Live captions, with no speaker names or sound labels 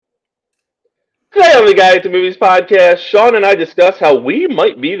Today on the Guy at the Movies podcast, Sean and I discuss how we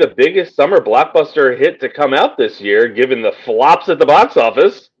might be the biggest summer blockbuster hit to come out this year, given the flops at the box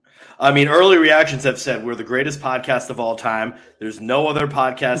office. I mean, early reactions have said we're the greatest podcast of all time. There's no other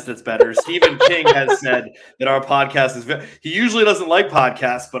podcast that's better. Stephen King has said that our podcast is. He usually doesn't like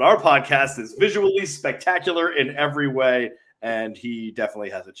podcasts, but our podcast is visually spectacular in every way, and he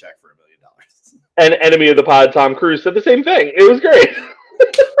definitely has a check for $1 million. And enemy of the pod, Tom Cruise, said the same thing. It was great.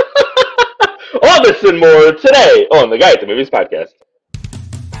 All this and more today on the Guy at the Movies podcast.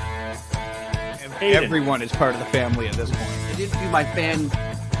 Everyone is part of the family at this point. I didn't do my fan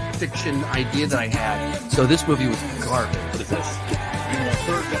fiction idea that I had, so this movie was garbage. What is this?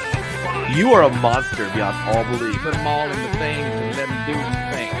 You are a monster beyond all belief. Put them all in the things and let them do the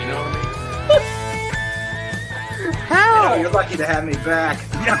thing. You know what I mean? How? You're lucky to have me back.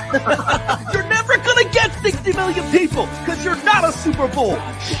 You're never gonna get 60 million people because you're not a Super Bowl.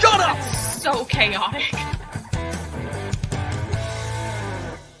 Shut up. So chaotic.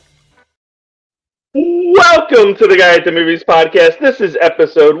 Welcome to the Guy at the Movies podcast. This is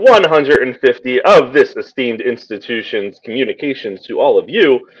episode 150 of this esteemed institution's communications to all of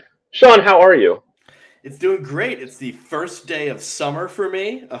you. Sean, how are you? It's doing great. It's the first day of summer for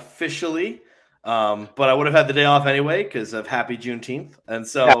me, officially. But I would have had the day off anyway because of Happy Juneteenth. And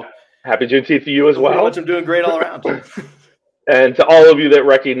so Happy Juneteenth to you as well. I'm doing great all around. And to all of you that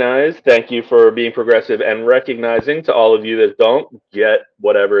recognize, thank you for being progressive and recognizing. To all of you that don't, get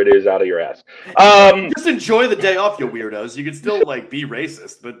whatever it is out of your ass. Just enjoy the day off, you weirdos. You can still be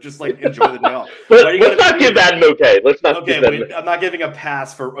racist, but just enjoy the day off. Let's not give that an okay. Let's not. Okay, I'm not giving a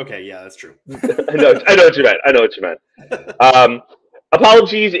pass for. Okay, yeah, that's true. I know what you meant.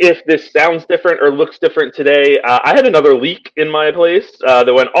 Apologies if this sounds different or looks different today. I had another leak in my place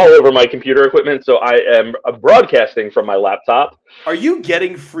that went all over my computer equipment, so I am broadcasting from my laptop. Are you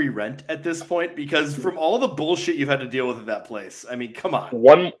getting free rent at this point? Because from all the bullshit you've had to deal with at that place, I mean, come on.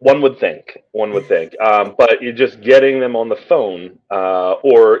 One would think. But you're just getting them on the phone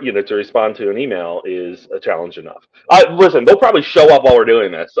or to respond to an email is a challenge enough. Listen, they'll probably show up while we're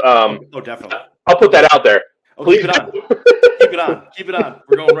doing this. Definitely. I'll put that out there. Oh, keep it on. Keep it on.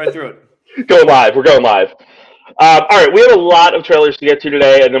 We're going right through it. We're going live. All right, we have a lot of trailers to get to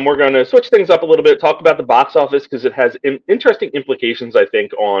today, and then we're going to switch things up a little bit, talk about the box office, because it has interesting implications, I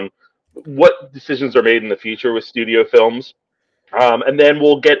think, on what decisions are made in the future with studio films. And then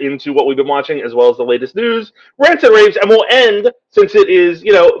we'll get into what we've been watching, as well as the latest news, rants and raves, and we'll end, since it is,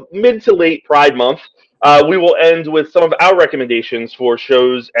 mid to late Pride Month, we will end with some of our recommendations for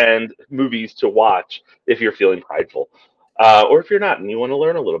shows and movies to watch if you're feeling prideful. Or if you're not and you want to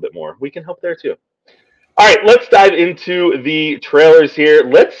learn a little bit more, we can help there too. All right, let's dive into the trailers here.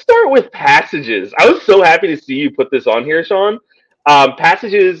 Let's start with Passages. I was so happy to see you put this on here, Sean.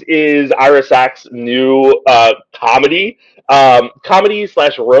 Passages is Ira Sachs' new comedy.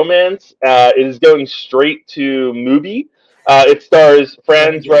 Comedy/romance. It is going straight to Mubi. It stars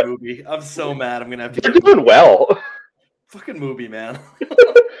Franz. I'm so mad. I'm gonna have to. You're doing well. Fucking movie, man.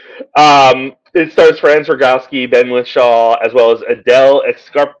 It stars Franz Rogowski, Ben Whishaw, as well as Adele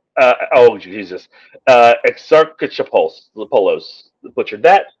Exarchopoulos. Butchered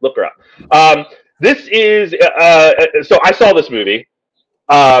that. Look her up. This is so I saw this movie.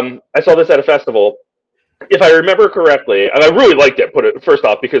 I saw this at a festival. If I remember correctly, and I really liked it, first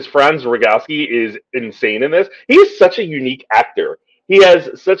off, because Franz Rogowski is insane in this. He is such a unique actor. He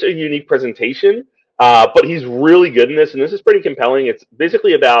has such a unique presentation, but he's really good in this, and this is pretty compelling. It's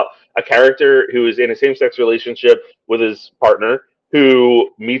basically about a character who is in a same-sex relationship with his partner, who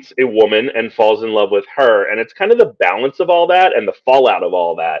meets a woman and falls in love with her, and it's kind of the balance of all that and the fallout of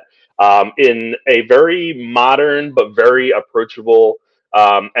all that in a very modern but very approachable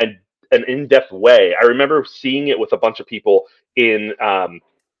and an in-depth way. I remember seeing it with a bunch of people in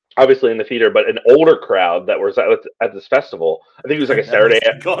obviously in the theater, but an older crowd that was at this festival. I think it was like a Saturday.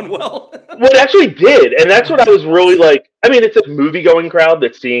 Gone well. Well, it actually did, and that's what I was really like. I mean, it's a movie-going crowd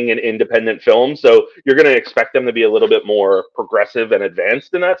that's seeing an independent film, so you're going to expect them to be a little bit more progressive and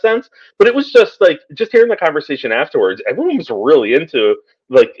advanced in that sense. But it was just hearing the conversation afterwards. Everyone was really into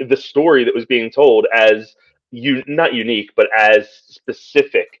the story that was being told as not unique, but as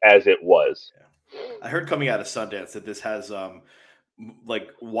specific as it was. I heard coming out of Sundance that this has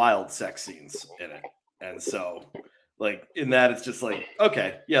wild sex scenes in it, and so in that it's just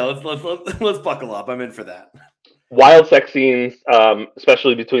okay, yeah, let's buckle up. I'm in for that. Wild sex scenes,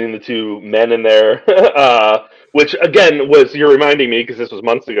 especially between the two men in there, which again you're reminding me because this was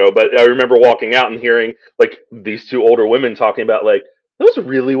months ago, but I remember walking out and hearing these two older women talking about that was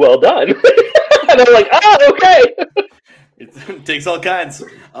really well done, and I'm like, oh, okay. It takes all kinds.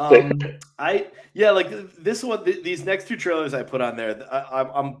 Like this one, these next two trailers I put on there,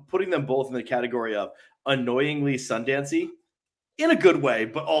 I'm putting them both in the category of annoyingly Sundancey in a good way,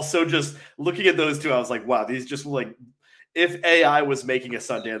 but also just looking at those two, I was like, wow, these just like, if AI was making a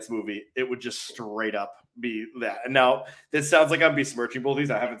Sundance movie, it would just straight up be that. And now this sounds like I'm besmirching both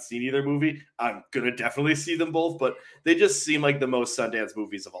these. I haven't seen either movie. I'm gonna definitely see them both, but they just seem like the most Sundance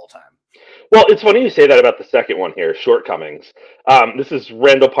movies of all time. Well, it's funny you say that about the second one here, Shortcomings. This is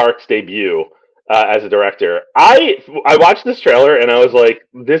Randall Park's debut as a director. I watched this trailer and I was like,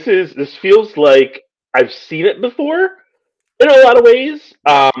 this feels like I've seen it before in a lot of ways.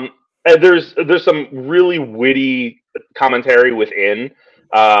 And there's some really witty commentary within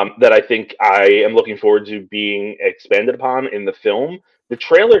that I think I am looking forward to being expanded upon in the film. The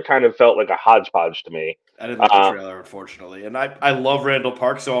trailer kind of felt like a hodgepodge to me. I didn't like the trailer, unfortunately. And I love Randall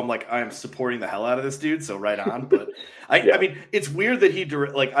Park, so I'm like, I'm supporting the hell out of this dude, so right on. But I mean, it's weird that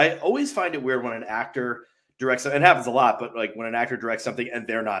I always find it weird when an actor directs, it happens a lot, but like when an actor directs something and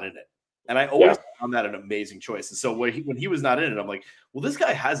they're not in it. And I always found that an amazing choice. And so when he was not in it, I'm like, well, this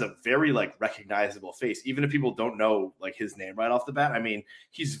guy has a very like recognizable face, even if people don't know like his name right off the bat. I mean,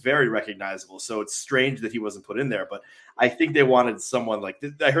 he's very recognizable. So it's strange that he wasn't put in there. But I think they wanted someone like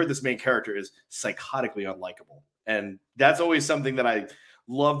I heard this main character is psychotically unlikable, and that's always something that I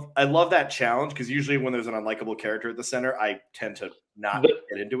love. I love that challenge because usually when there's an unlikable character at the center, I tend to not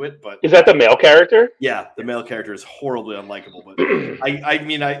get into it. But is that the male character? Yeah, the male character is horribly unlikable. But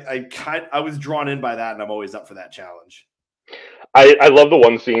I was drawn in by that, and I'm always up for that challenge. I love the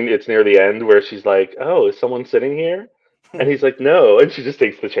one scene. It's near the end where she's like, "Oh, is someone sitting here?" And he's like, "No," and she just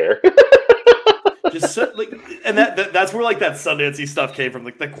takes the chair. Just so, like, and that's where like that Sundancey stuff came from,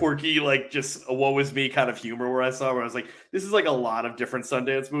 like the quirky, like just a woe is me kind of humor where I was like, this is like a lot of different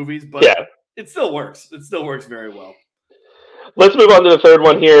Sundance movies, but it still works. It still works very well. Let's move on to the third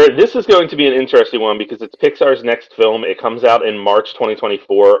one here. This is going to be an interesting one because it's Pixar's next film. It comes out in March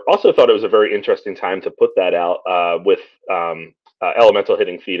 2024. Also thought it was a very interesting time to put that out with Elemental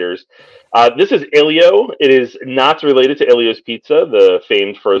hitting theaters. This is Elio. It is not related to Elio's Pizza, the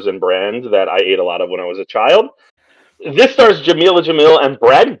famed frozen brand that I ate a lot of when I was a child. This stars Jamila Jamil and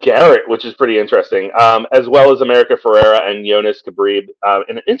Brad Garrett, which is pretty interesting, as well as America Ferrera and Jonas Gabrib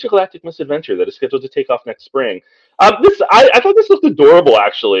in an intergalactic misadventure that is scheduled to take off next spring. I thought this looked adorable,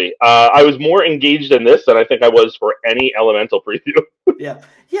 actually. I was more engaged in this than I think I was for any Elemental preview.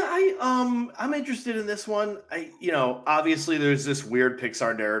 I'm interested in this one. Obviously there's this weird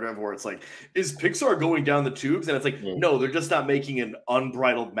Pixar narrative where it's like, is Pixar going down the tubes? And it's like, no, they're just not making an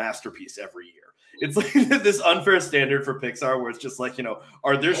unbridled masterpiece every year. It's like this unfair standard for Pixar where it's just like,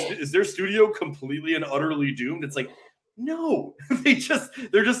 is their studio completely and utterly doomed? It's like, no,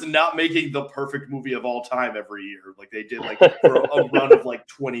 they're just not making the perfect movie of all time every year. Like they did like for a run of like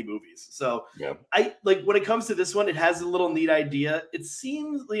 20 movies. So I like when it comes to this one, it has a little neat idea. It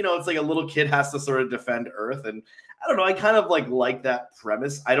seems, it's like a little kid has to sort of defend Earth. And I don't know, I kind of like that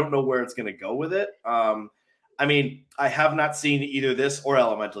premise. I don't know where it's going to go with it. I mean, I have not seen either this or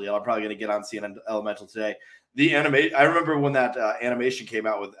Elemental yet. I'm probably going to get on seeing Elemental today. I remember when that animation came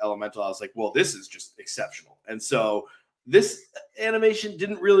out with Elemental, I was like, well, this is just exceptional. And so this animation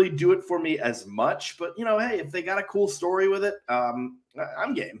didn't really do it for me as much, but hey, if they got a cool story with it, I'm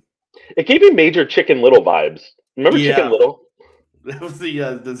game. It gave me major Chicken Little vibes. Remember Chicken Little? That was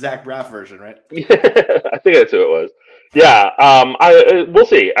the Zach Braff version, right? Yeah, I think that's who it was. Yeah, we'll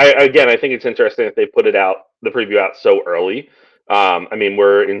see. I think it's interesting that they put the preview out so early. I mean,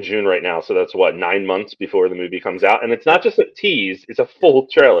 we're in June right now, so that's 9 months before the movie comes out, and it's not just a tease; it's a full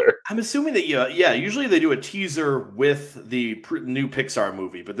trailer. I'm assuming that usually they do a teaser with the new Pixar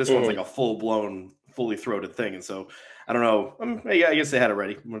movie, but this one's like a full blown, fully throated thing, and so I don't know. I guess they had it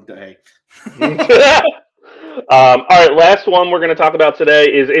ready. Hey. All right, last one we're going to talk about today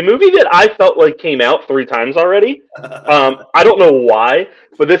is a movie that I felt like came out 3 times already. I don't know why,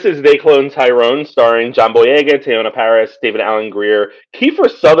 but this is They Clone Tyrone, starring John Boyega, Teyonah Parris, David Alan Grier, Kiefer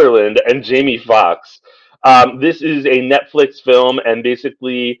Sutherland, and Jamie Foxx. This is a Netflix film, and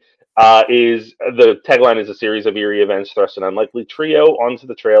basically the tagline is a series of eerie events thrust an unlikely trio onto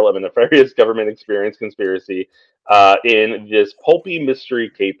the trail of a nefarious government experience conspiracy in this pulpy mystery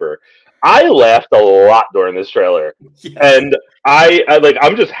caper. I laughed a lot during this trailer, and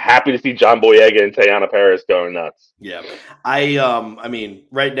I'm just happy to see John Boyega and Teyonah Parris going nuts. Yeah, I mean,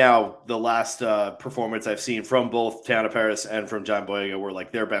 right now the last performance I've seen from both Teyonah Parris and from John Boyega were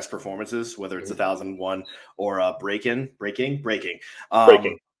like their best performances, whether it's 1001 or Breaking.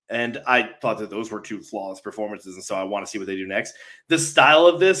 And I thought that those were 2 flawless performances, and so I want to see what they do next. The style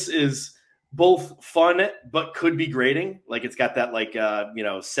of this is both fun but could be grating. Like it's got that like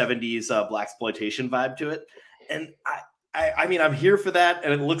 70s blaxploitation vibe to it, and I mean I'm here for that,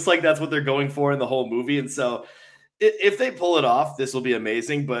 and it looks like that's what they're going for in the whole movie. And so if they pull it off, this will be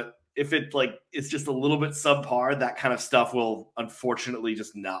amazing. But if it's just a little bit subpar, that kind of stuff will unfortunately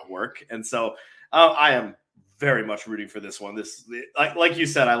just not work. And so I am very much rooting for this one. This, like you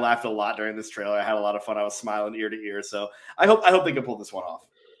said, I laughed a lot during this trailer. I had a lot of fun. I was smiling ear to ear. So I hope they can pull this one off.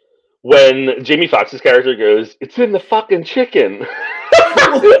 When Jamie Foxx's character goes, "It's in the fucking chicken."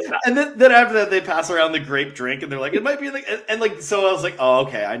 And then after that, they pass around the grape drink, and they're like, "It might be like," and like, so I was like, "Oh,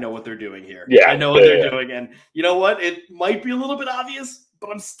 okay, I know what they're doing here. Yeah, I know what they're doing." And you know what? It might be a little bit obvious,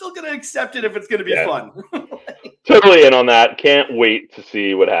 but I'm still gonna accept it if it's gonna be fun. Totally in on that. Can't wait to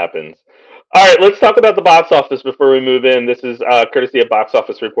see what happens. All right, let's talk about the box office before we move in. This is courtesy of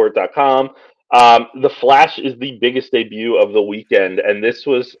boxofficereport.com. The Flash is the biggest debut of the weekend, and this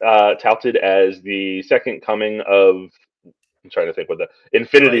was touted as the second coming of, I'm trying to think what the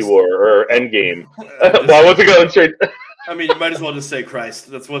Infinity War or Endgame. Why was it going straight? I mean, you might as well just say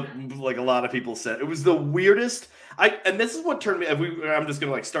Christ. That's what like a lot of people said. It was the weirdest. And this is what turned me. I'm just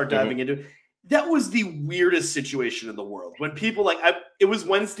gonna like start diving into it. That was the weirdest situation in the world. When people it was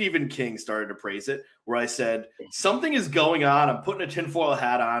when Stephen King started to praise it, where I said something is going on. I'm putting a tinfoil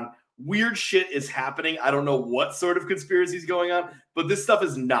hat on. Weird shit is happening. I don't know what sort of conspiracy is going on, but this stuff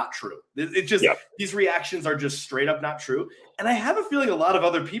is not true. It just these reactions are just straight up not true. And I have a feeling a lot of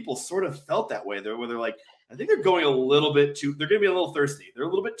other people sort of felt that way. Where they're like, I think they're going a little bit too. They're going to be a little thirsty. They're a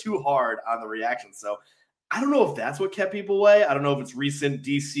little bit too hard on the reaction. So I don't know if that's what kept people away. I don't know if it's recent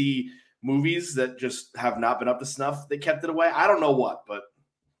DC movies that just have not been up to snuff that kept it away. I don't know what, but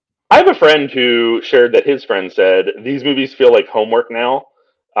I have a friend who shared that his friend said these movies feel like homework now.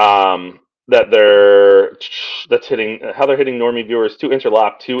 That they're hitting normie viewers, too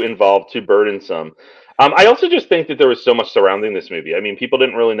interlocked, too involved, too burdensome. I also just think that there was so much surrounding this movie. I mean, people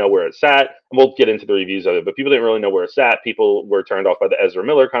didn't really know where it sat, and we'll get into the reviews of it, but people didn't really know where it sat. People were turned off by the Ezra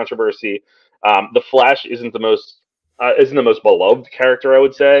Miller controversy. The Flash isn't the most beloved character, I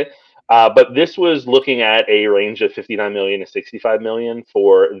would say. But this was looking at a range of 59 million to 65 million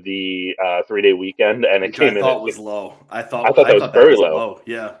for the 3-day weekend, and it came in. I thought was low. I thought that was very low.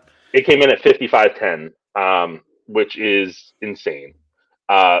 Yeah, it came in at 55.10, which is insane.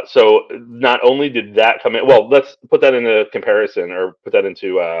 So not only did that come in, well, let's put that into comparison or put that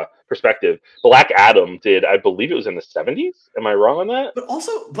into perspective. Black Adam did, I believe it was in the 70s. Am I wrong on that?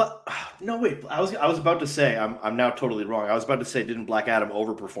 But no, wait. I was about to say I'm now totally wrong. I was about to say didn't Black Adam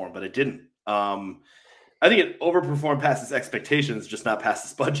overperform, but it didn't. I think it overperformed past its expectations, just not past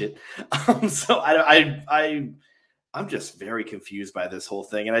its budget. So I'm just very confused by this whole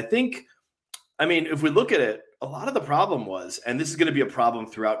thing, and I mean, if we look at it, a lot of the problem was, and this is going to be a problem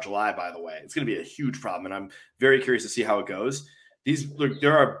throughout July, by the way, it's going to be a huge problem, and I'm very curious to see how it goes.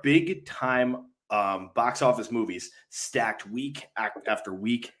 There are big time box office movies stacked week after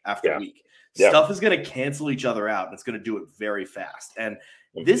week after week. Yeah. Stuff is going to cancel each other out, and it's going to do it very fast. And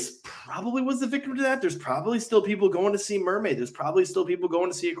this probably was the victim to that. There's probably still people going to see Mermaid. There's probably still people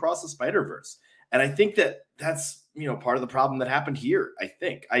going to see Across the Spider-Verse. And I think that's part of the problem that happened here. I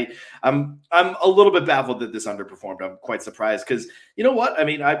think I'm a little bit baffled that this underperformed. I'm quite surprised because you know what? I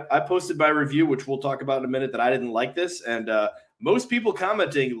mean, I posted my review, which we'll talk about in a minute, that I didn't like this, and most people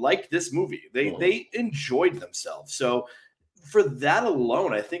commenting liked this movie. They enjoyed themselves. So for that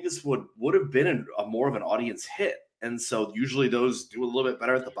alone, I think this would have been a more of an audience hit. And so usually those do a little bit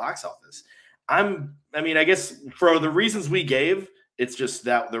better at the box office. I guess for the reasons we gave, it's just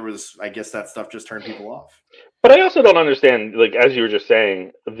that that stuff just turned people off. But I also don't understand, like, as you were just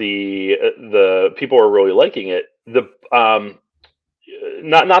saying, the people are really liking it. Not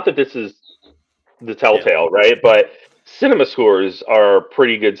that this is the telltale, right? But cinema scores are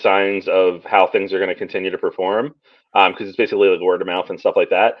pretty good signs of how things are going to continue to perform, because it's basically like word of mouth and stuff like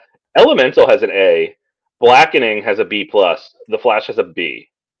that. Elemental has an A, Blackening has a B+, The Flash has a B.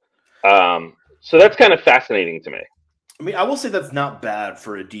 So that's kind of fascinating to me. I mean, I will say that's not bad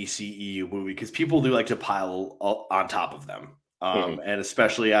for a DCEU movie because people do like to pile on top of them. And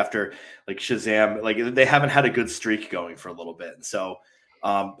especially after like Shazam, like they haven't had a good streak going for a little bit. And so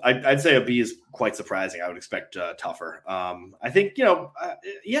I'd say a B is quite surprising. I would expect tougher. I think,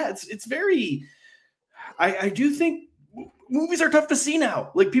 it's very, I do think movies are tough to see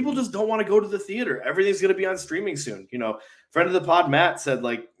now. Like people just don't want to go to the theater. Everything's going to be on streaming soon. Friend of the pod, Matt, said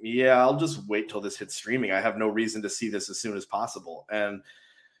like, yeah, I'll just wait till this hits streaming. I have no reason to see this as soon as possible. And,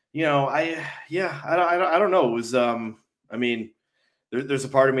 I don't know. It was, there's a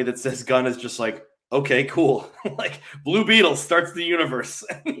part of me that says Gunn is just like, okay, cool. Like Blue Beetle starts the universe.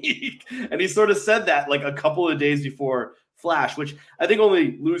 And he sort of said that like a couple of days before Flash, which I think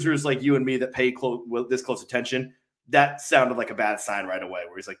only losers like you and me that pay this close attention, that sounded like a bad sign right away,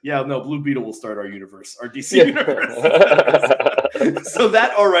 where he's like, yeah, no, Blue Beetle will start our universe, our DC universe. So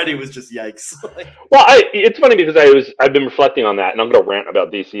that already was just yikes. Well, it's funny because I've been reflecting on that, and I'm going to rant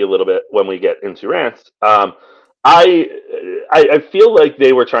about DC a little bit when we get into rants. I feel like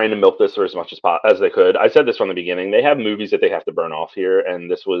they were trying to milk this for as much as they could. I said this from the beginning. They have movies that they have to burn off here, and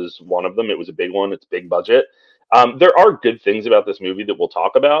this was one of them. It was a big one. It's big budget. There are good things about this movie that we'll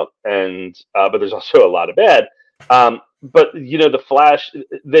talk about, and but there's also a lot of bad. But the Flash,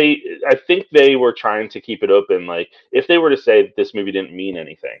 I think they were trying to keep it open. Like if they were to say this movie didn't mean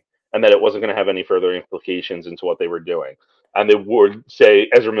anything and that it wasn't going to have any further implications into what they were doing, and they would say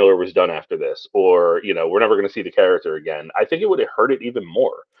Ezra Miller was done after this, or we're never going to see the character again, I think it would have hurt it even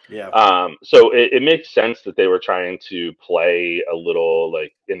more. Yeah. So it makes sense that they were trying to play a little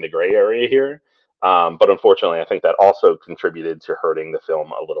like in the gray area here. But unfortunately, I think that also contributed to hurting the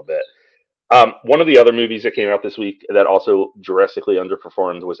film a little bit. One of the other movies that came out this week that also drastically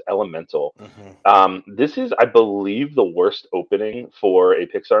underperformed was Elemental. Mm-hmm. This is, I believe, the worst opening for a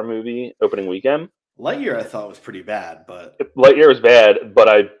Pixar movie opening weekend. Lightyear, I thought was pretty bad, but Lightyear was bad.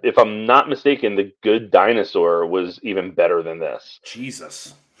 But if I'm not mistaken, The Good Dinosaur was even better than this.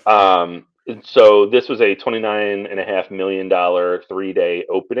 Jesus. So this was a $29.5 million 3-day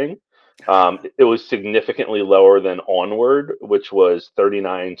opening. It was significantly lower than Onward, which was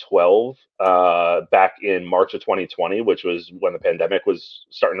 $39.12 back in March of 2020, which was when the pandemic was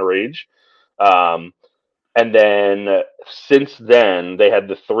starting to rage. And then since then, they had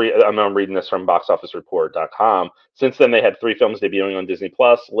the three. I'm reading this from BoxOfficeReport.com. Since then, they had 3 films debuting on Disney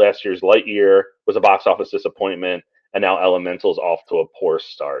Plus. Last year's Lightyear was a box office disappointment, and now Elemental's off to a poor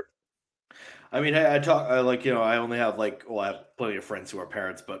start. I mean, I only have I have plenty of friends who are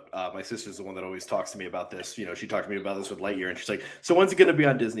parents, but my sister's the one that always talks to me about this. She talked to me about this with Lightyear, and she's like, so when's it going to be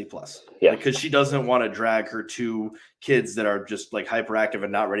on Disney Plus? Yeah. Because she doesn't want to drag her 2 kids that are just like hyperactive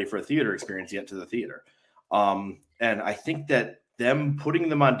and not ready for a theater experience yet to the theater. And I think that them putting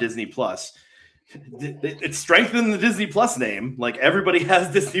them on Disney Plus, it strengthened the Disney Plus name. Like everybody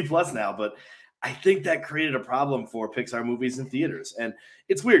has Disney Plus now, but I think that created a problem for Pixar movies in theaters. And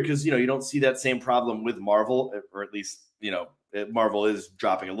it's weird because, you don't see that same problem with Marvel, or at least, Marvel is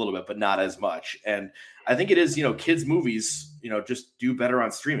dropping a little bit, but not as much. And I think it is, kids movies, just do better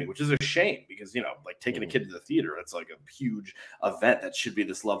on streaming, which is a shame because, like taking a kid to the theater, it's like a huge event that should be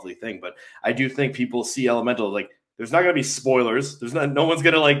this lovely thing. But I do think people see Elemental, like there's not going to be spoilers. There's no one's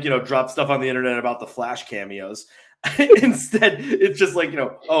going to drop stuff on the internet about the Flash cameos. Instead, it's just like,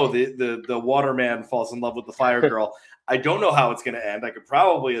 the waterman falls in love with the fire girl. I don't know how it's going to end. I could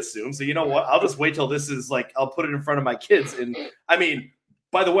probably assume. So you know what? I'll just wait till this is I'll put it in front of my kids. And I mean,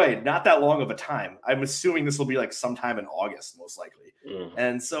 by the way, not that long of a time. I'm assuming this will be sometime in August, most likely.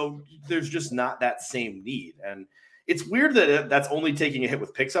 And so there's just not that same need. And it's weird that that's only taking a hit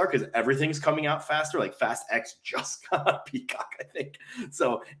with Pixar because everything's coming out faster. Like Fast X just got on Peacock, I think.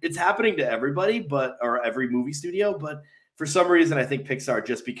 So it's happening to everybody, or every movie studio. But for some reason, I think Pixar,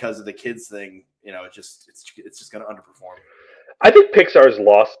 just because of the kids thing, it's just going to underperform. I think Pixar's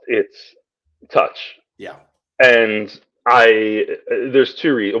lost its touch. Yeah. And there's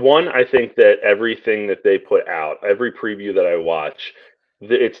 2 reasons. One, I think that everything that they put out, every preview that I watch,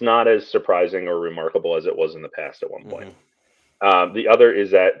 it's not as surprising or remarkable as it was in the past at one point. The other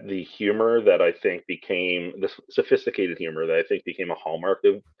is that the humor that I think became the sophisticated humor that I think became a hallmark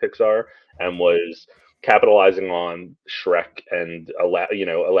of Pixar and was capitalizing on Shrek and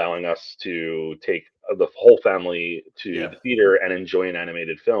allowing us to take the whole family to the theater and enjoy an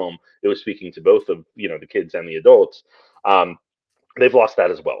animated film. It was speaking to both of the kids and the adults. They've lost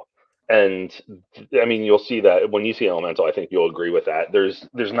that as well. And I mean, you'll see that when you see Elemental. I think you'll agree with that. There's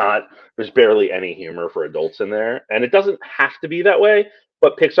barely any humor for adults in there, and it doesn't have to be that way.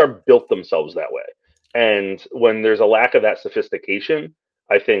 But Pixar built themselves that way, and when there's a lack of that sophistication,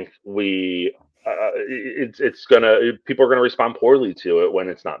 I think people are gonna respond poorly to it when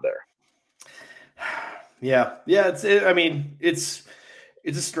it's not there. Yeah.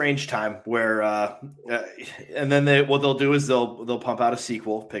 It's a strange time where, and then what they'll do is they'll pump out a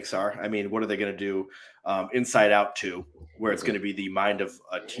sequel. Pixar. I mean, what are they going to do? Inside Out 2, where it's going to be the mind of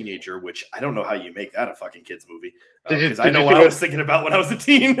a teenager, which I don't know how you make that a fucking kids movie. Because I know what I was thinking about when I was a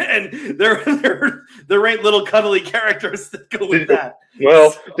teen, and there ain't little cuddly characters that go with that.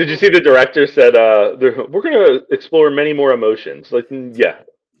 Well, so. Did you see the director said we're going to explore many more emotions? Like, yeah.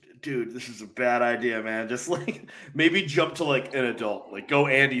 dude, this is a bad idea, man. Just like maybe jump to like an adult, like go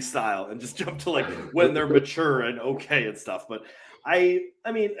Andy style, and just jump to like when they're mature and okay and stuff. But I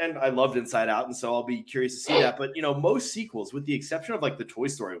mean, and I loved Inside Out, and so I'll be curious to see that. But most sequels, with the exception of like the Toy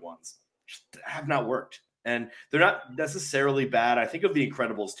Story ones, just have not worked, and they're not necessarily bad. I think of The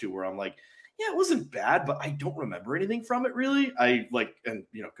Incredibles too, where I'm like, yeah, it wasn't bad, but I don't remember anything from it really. I like, and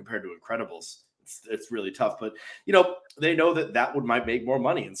compared to Incredibles, it's really tough. But they know that might make more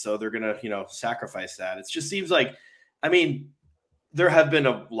money, and so they're gonna sacrifice that. It just seems like, I mean, there have been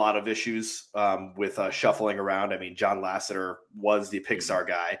a lot of issues with shuffling around. I mean, John Lasseter was the Pixar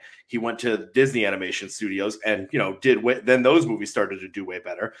guy. He went to Disney Animation Studios and, then those movies started to do way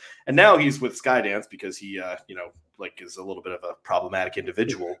better. And now he's with Skydance because he, is a little bit of a problematic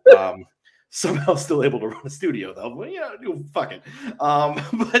individual. Somehow still able to run a studio though. Well, fuck it.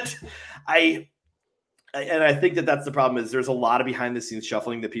 But I think that's the problem is there's a lot of behind the scenes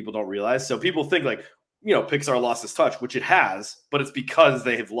shuffling that people don't realize. So people think like, Pixar lost its touch, which it has, but it's because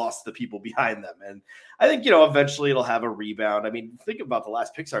they have lost the people behind them. And I think, eventually it'll have a rebound. I mean, think about the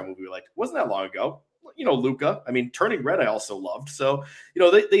last Pixar movie, like, wasn't that long ago? Luca. I mean, Turning Red I also loved. So,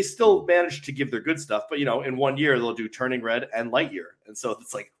 they still managed to give their good stuff, but, in 1 year they'll do Turning Red and Lightyear. And so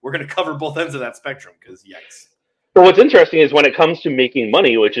it's like, we're going to cover both ends of that spectrum because yikes. But what's interesting is when it comes to making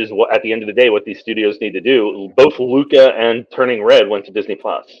money, which is what, at the end of the day, what these studios need to do, both Luca and Turning Red went to Disney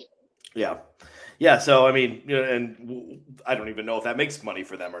Plus. Yeah. Yeah, so I mean, and I don't even know if that makes money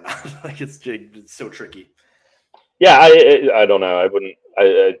for them or not. Like it's so tricky. Yeah, I don't know. I wouldn't.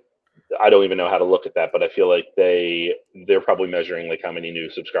 I don't even know how to look at that, but I feel like they're probably measuring like how many new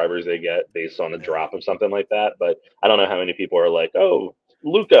subscribers they get based on a drop of something like that. But I don't know how many people are like, oh,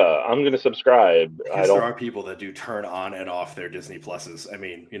 Luca, I'm going to subscribe. There are people that do turn on and off their Disney Pluses. I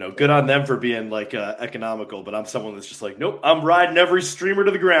mean, good on them for being like economical, but I'm someone that's just like, nope, I'm riding every streamer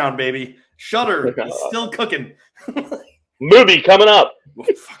to the ground, baby. Shudder is still cooking. Movie coming up.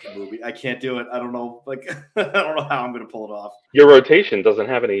 Fucking movie. I can't do it. I don't know. Like, I don't know how I'm going to pull it off. Your rotation doesn't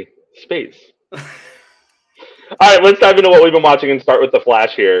have any space. All right, let's dive into what we've been watching and start with The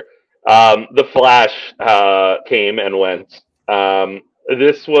Flash here. The Flash came and went.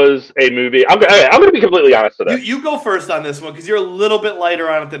 This was a movie. I'm going to be completely honest today. You go first on this one because you're a little bit lighter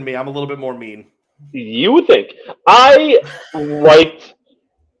on it than me. I'm a little bit more mean. You would think. I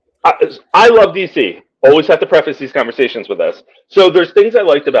love DC. Always have to preface these conversations with this. So there's things I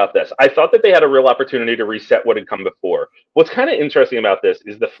liked about this. I thought that they had a real opportunity to reset what had come before. What's kind of interesting about this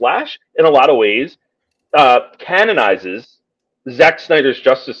is The Flash, in a lot of ways, canonizes Zack Snyder's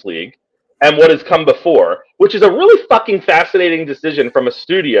Justice League and what has come before, which is a really fucking fascinating decision from a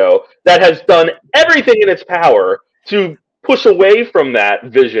studio that has done everything in its power to push away from that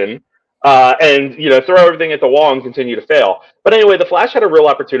vision and throw everything at the wall and continue to fail. But anyway, The Flash had a real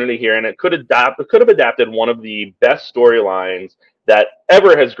opportunity here, and it could have adapted one of the best storylines that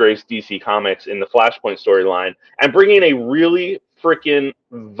ever has graced DC Comics in the Flashpoint storyline, and bring in a really freaking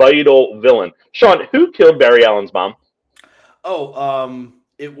vital villain. Sean, who killed Barry Allen's mom?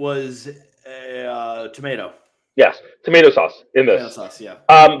 It was Tomato. Yes, tomato sauce in this. Tomato sauce, yeah.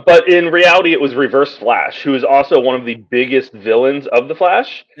 But in reality, it was Reverse Flash, who is also one of the biggest villains of The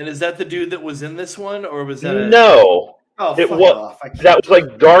Flash. And is that the dude that was in this one, or was that No. Oh, it fuck was off. that was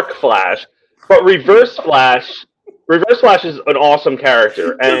like Dark Flash, but Reverse Flash is an awesome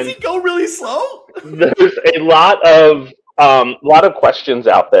character. Does he go really slow? There's a lot of questions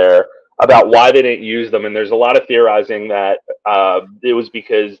out there about why they didn't use them, and there's a lot of theorizing that it was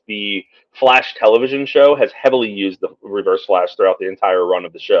because the Flash television show has heavily used the Reverse Flash throughout the entire run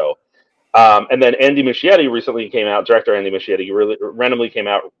of the show. And then Andy Muschietti recently came out, director Andy Muschietti really randomly came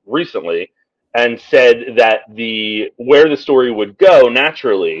out recently and said that where the story would go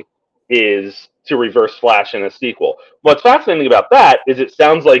naturally is to Reverse Flash in a sequel. What's fascinating about that is it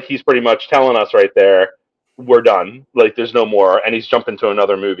sounds like he's pretty much telling us right there, we're done. Like, there's no more, and he's jumping to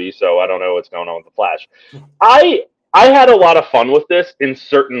another movie, so I don't know what's going on with The Flash. I had a lot of fun with this in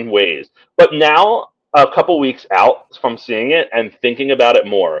certain ways, but now, a couple weeks out from seeing it and thinking about it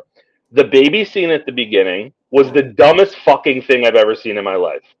more, the baby scene at the beginning was the dumbest fucking thing I've ever seen in my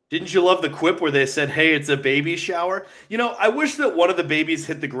life. Didn't you love the quip where they said, hey, it's a baby shower? I wish that one of the babies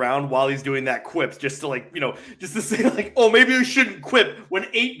hit the ground while he's doing that quip, just to say like, oh, maybe we shouldn't quip when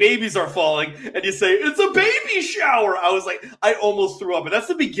 8 babies are falling and you say, it's a baby shower. I was like, I almost threw up. And that's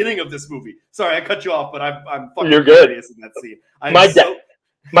the beginning of this movie. Sorry, I cut you off, but I'm fucking You're good. Furious in that scene.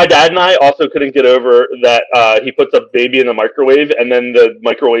 My dad and I also couldn't get over that he puts a baby in the microwave and then the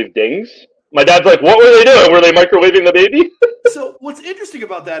microwave dings. My dad's like, what were they doing? Were they microwaving the baby? So what's interesting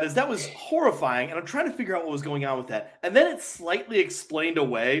about that was horrifying, and I'm trying to figure out what was going on with that. And then it's slightly explained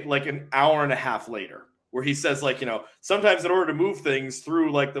away like an hour and a half later, where he says, like, sometimes in order to move things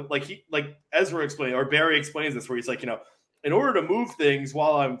through, like Ezra explained, or Barry explains this, where he's like, in order to move things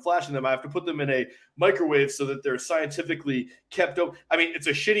while I'm flashing them, I have to put them in a microwave so that they're scientifically kept open. I mean, it's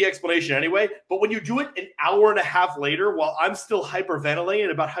a shitty explanation anyway, but when you do it an hour and a half later while I'm still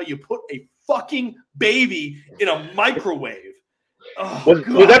hyperventilating about how you put a fucking baby in a microwave. Oh,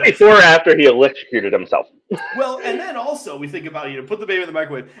 was that before or after he electrocuted himself? Well, and then also we think about, put the baby in the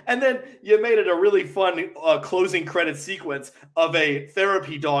microwave, and then you made it a really fun closing credit sequence of a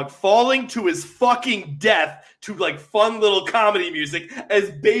therapy dog falling to his fucking death to like fun little comedy music as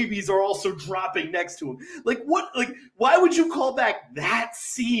babies are also dropping next to him. Like what? Like why would you call back that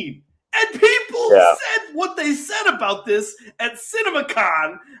scene? And people said what they said about this at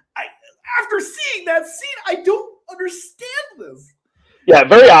CinemaCon. After seeing that scene, I don't understand this. Yeah,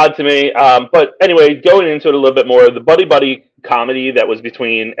 very odd to me. But anyway, going into it a little bit more, the buddy comedy that was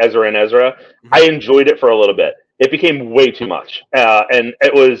between Ezra and Ezra, I enjoyed it for a little bit. It became way too much, and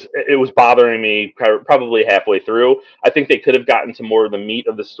it was bothering me probably halfway through. I think they could have gotten to more of the meat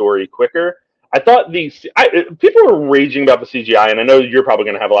of the story quicker. I thought people were raging about the CGI, and I know you're probably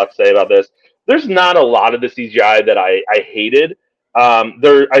going to have a lot to say about this. There's not a lot of the CGI that I hated.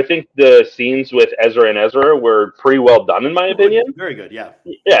 I think the scenes with Ezra and Ezra were pretty well done, in my opinion. Very good, yeah.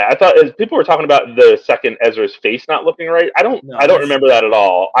 Yeah, I thought as people were talking about the second Ezra's face not looking right. I don't remember that at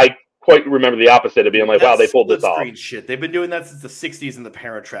all. I quite remember the opposite of being like, wow, they pulled this off. Shit. They've been doing that since the 60s in the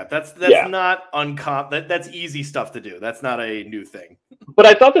Parent Trap. That's not that's easy stuff to do. That's not a new thing. But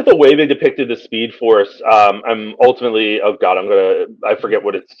I thought that the way they depicted the Speed Force, I'm ultimately, I forget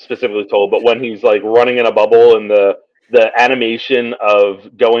what it's specifically told, but when he's like running in a bubble and the animation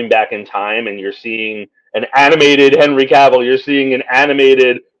of going back in time, and you're seeing an animated Henry Cavill, you're seeing an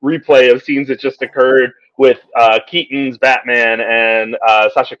animated replay of scenes that just occurred with Keaton's Batman and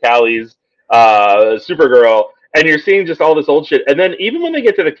Sasha Calle's Supergirl, and you're seeing just all this old shit. And then even when they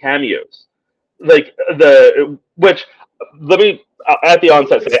get to the cameos, like let me at the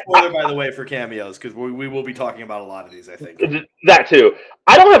onset say, spoiler by the way for cameos, because we will be talking about a lot of these, I think. That too.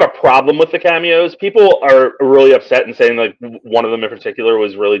 I don't have a problem with the cameos. People are really upset and saying like one of them in particular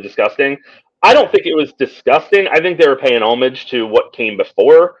was really disgusting. I don't think it was disgusting. I think they were paying homage to what came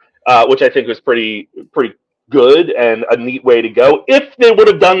before, which I think was pretty good and a neat way to go if they would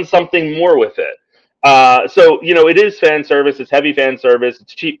have done something more with it. So, it is fan service. It's heavy fan service.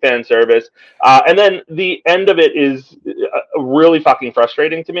 It's cheap fan service. And then the end of it is really fucking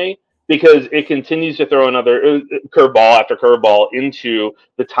frustrating to me because it continues to throw another curveball after curveball into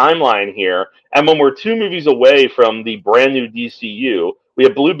the timeline here. And when we're 2 movies away from the brand new DCU, we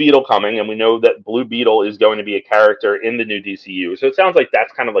have Blue Beetle coming, and we know that Blue Beetle is going to be a character in the new DCU. So it sounds like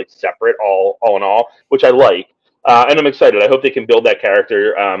that's kind of like separate all in all, which I like. And I'm excited. I hope they can build that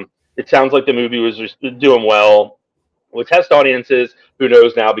character. It sounds like the movie was just doing well with test audiences. Who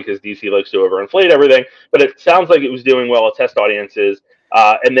knows now, because DC likes to overinflate everything. But it sounds like it was doing well with test audiences.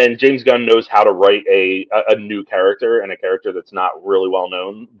 And then James Gunn knows how to write a new character, and a character that's not really well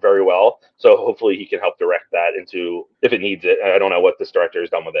known very well. So hopefully he can help direct that into, if it needs it. I don't know what this director has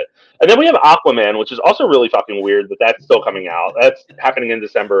done with it. And then we have Aquaman, which is also really fucking weird that that's still coming out. That's happening in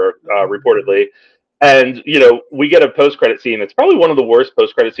December, reportedly. And, we get a post-credit scene. It's probably one of the worst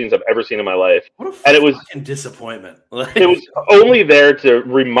post-credit scenes I've ever seen in my life. And it was fucking disappointment. It was only there to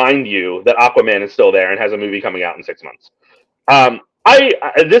remind you that Aquaman is still there and has a movie coming out in 6 months.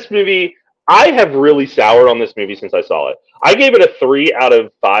 This movie, I have really soured on this movie since I saw it. I gave it a 3 out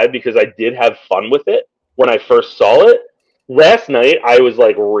of 5 because I did have fun with it when I first saw it. Last night, I was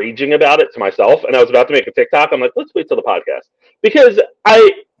like raging about it to myself, and I was about to make a TikTok. I'm like, let's wait till the podcast because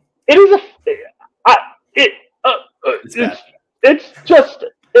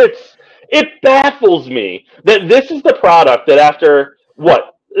it baffles me that this is the product that after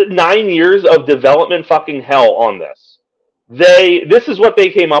 9 years of development fucking hell on this is what they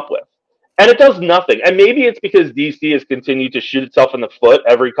came up with, and it does nothing. And maybe it's because DC has continued to shoot itself in the foot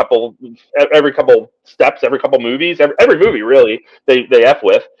every couple steps, every couple movies, every movie really they F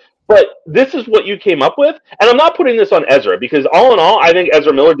with. But this is what you came up with, and I'm not putting this on Ezra because all in all, I think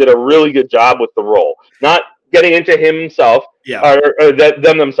Ezra Miller did a really good job with the role. Not getting into himself or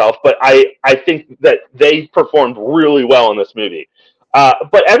them themselves, but I think that they performed really well in this movie.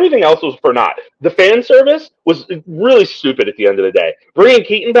 But everything else was for naught. The fan service was really stupid at the end of the day. Bringing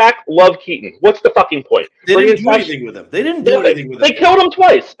Keaton back, love Keaton. What's the fucking point? They didn't do anything with him. They killed him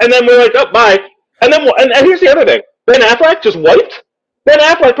twice, and then we're like, oh, bye. And here's the other thing: Ben Affleck just wiped. Ben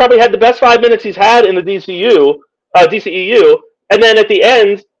Affleck probably had the best 5 minutes he's had in the DCEU, and then at the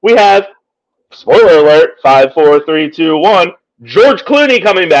end we have, spoiler alert, 5, 4, 3, 2, 1, George Clooney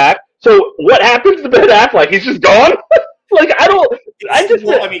coming back. So what happens to Ben Affleck? He's just gone.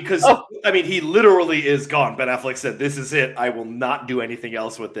 He literally is gone. Ben Affleck said, "This is it. I will not do anything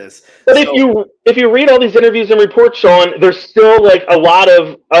else with this." But if you read all these interviews and reports, Sean, there's still like a lot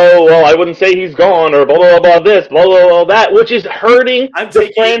of, oh well, I wouldn't say he's gone, or blah blah blah this, blah blah blah that, which is hurting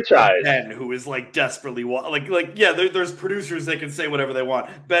the franchise. Ben, who is like desperately there's producers that can say whatever they want.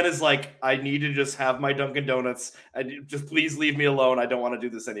 Ben is like, I need to just have my Dunkin' Donuts, and just please leave me alone. I don't want to do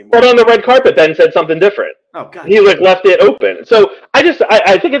this anymore. But on the red carpet, Ben said something different. Oh God, he left it open. So I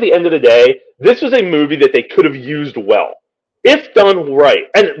think at the end of the day, this was a movie that they could have used well, if done right.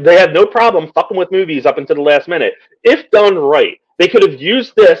 And they had no problem fucking with movies up until the last minute. If done right, they could have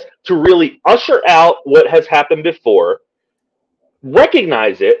used this to really usher out what has happened before,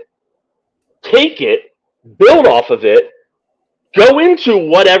 recognize it, take it, build off of it, go into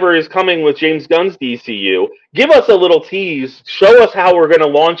whatever is coming with James Gunn's DCU, give us a little tease, show us how we're going to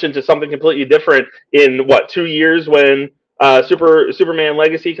launch into something completely different in, 2 years when Superman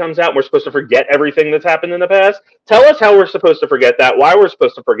Legacy comes out. We're supposed to forget everything that's happened in the past. Tell us how we're supposed to forget that, why we're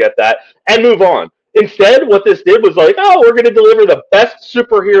supposed to forget that, and move on. Instead, what this did was like, oh, we're going to deliver the best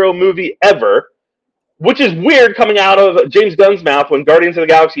superhero movie ever, which is weird coming out of James Gunn's mouth when Guardians of the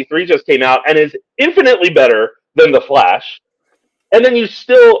Galaxy 3 just came out and is infinitely better than The Flash. And then you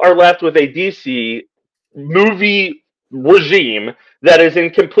still are left with a DC movie regime that is in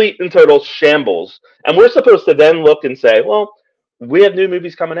complete and total shambles. And we're supposed to then look and say, well, we have new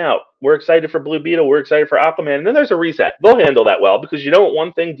movies coming out. We're excited for Blue Beetle. We're excited for Aquaman. And then there's a reset. They'll handle that well because you know what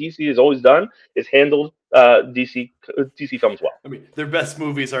one thing DC has always done is handled DC films well. I mean, their best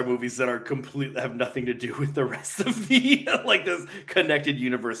movies are movies that are have nothing to do with the rest of the this connected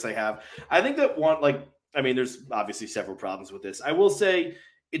universe they have. I think that there's obviously several problems with this. I will say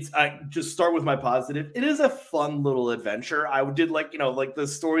I just start with my positive. It is a fun little adventure. I did the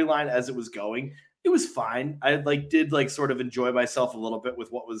storyline as it was going. It was fine. I did sort of enjoy myself a little bit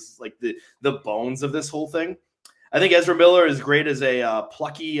with what was like the bones of this whole thing. I think Ezra Miller is great as a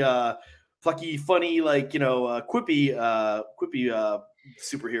plucky, funny, quippy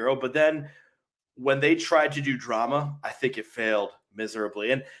superhero. But then when they tried to do drama, I think it failed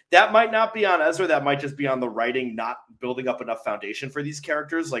miserably. And that might not be on Ezra. That might just be on the writing not building up enough foundation for these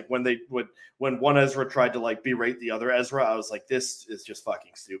characters. Like when one Ezra tried to berate the other Ezra, I was like, this is just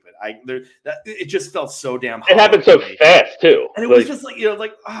fucking stupid. It just felt so damn hard. It happened so fast too. And it was just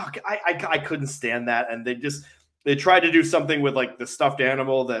I couldn't stand that. And they tried to do something with the stuffed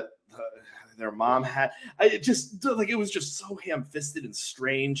animal that their mom had. It was just so ham-fisted and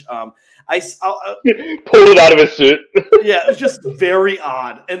strange. I'll pulled it out of his suit. Yeah, it was just very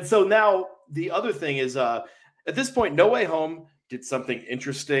odd. And so now the other thing is, at this point, No Way Home did something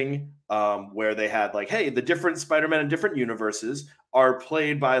interesting, where they had hey, the different Spider-Man in different universes are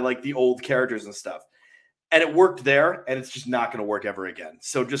played by the old characters and stuff. And it worked there, and it's just not going to work ever again.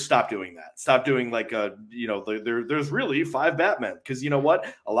 So just stop doing that. Stop doing there's really 5 Batmen. Because you know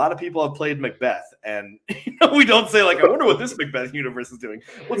what? A lot of people have played Macbeth. And we don't say, I wonder what this Macbeth universe is doing.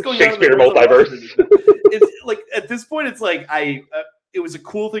 What's going Shakespeare on? multiverse. It's at this point, it's it was a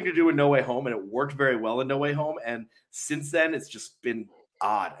cool thing to do in No Way Home, and it worked very well in No Way Home. And since then, it's just been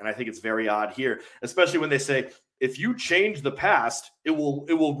odd. And I think it's very odd here, especially when they say, if you change the past, it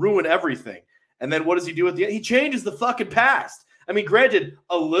will ruin everything. And then what does he do at the end? He changes the fucking past. I mean, granted,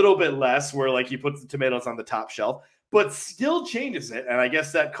 a little bit less where he puts the tomatoes on the top shelf, but still changes it. And I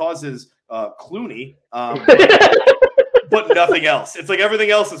guess that causes Clooney, but nothing else. It's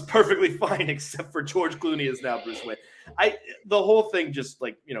everything else is perfectly fine except for George Clooney is now Bruce Wayne. The whole thing just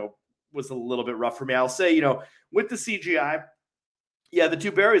was a little bit rough for me. I'll say, with the CGI, yeah, the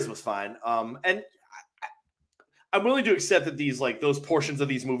two berries was fine. And I'm willing to accept that these those portions of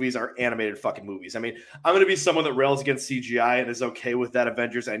these movies are animated fucking movies. I mean, I'm going to be someone that rails against CGI and is okay with that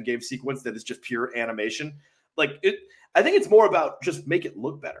Avengers Endgame sequence that is just pure animation. I think it's more about just make it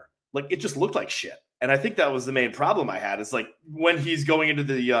look better. It just looked like shit. And I think that was the main problem I had is when he's going into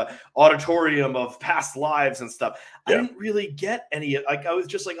the auditorium of past lives and stuff, yeah. I didn't really get any, I was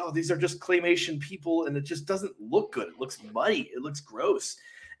just oh, these are just claymation people and it just doesn't look good. It looks muddy. It looks gross.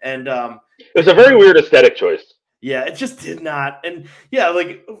 And it's a very weird aesthetic choice. Yeah, it just did not. And yeah,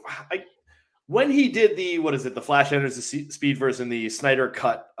 when he did the Flash Enters the Speedverse and the Snyder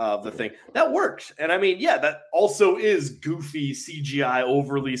cut of the thing, that worked. And I mean, yeah, that also is goofy CGI,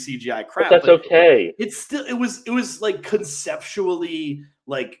 overly CGI crap. But that's okay. It's still, it was conceptually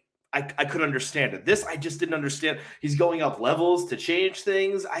I could understand it. This I just didn't understand. He's going up levels to change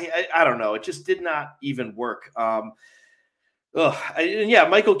things. I don't know. It just did not even work.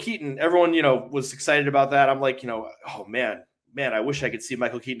 Michael Keaton. Everyone was excited about that. I'm like, oh man, I wish I could see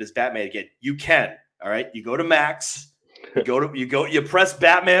Michael Keaton as Batman again. You can. All right, you go to Max. You press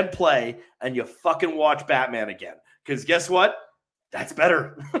Batman play and you fucking watch Batman again. Because guess what? That's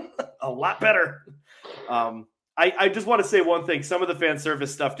better. A lot better. I just want to say one thing. Some of the fan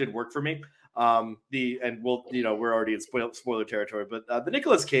service stuff did work for me. We're already in spoiler territory, but the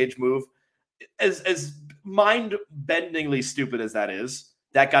Nicolas Cage move, as mind-bendingly stupid as that is,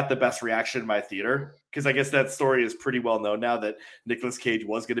 that got the best reaction in my theater. Because I guess that story is pretty well known now that Nicolas Cage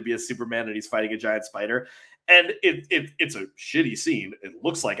was going to be a Superman and he's fighting a giant spider. And it's a shitty scene. It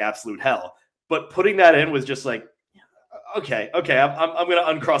looks like absolute hell. But putting that in was just like, okay, I'm going to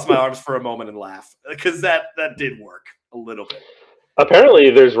uncross my arms for a moment and laugh. Because that did work a little bit. Apparently,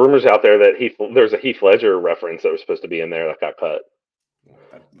 there's rumors out there that there's a Heath Ledger reference that was supposed to be in there that got cut.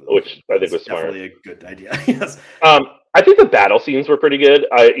 Which I think was smart. Definitely a good idea. Yes. I think the battle scenes were pretty good.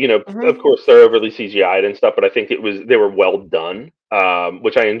 Of course, they're overly CGI'd and stuff, but I think they were well done,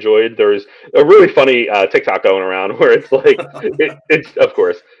 which I enjoyed. There's a really funny TikTok going around where it's like,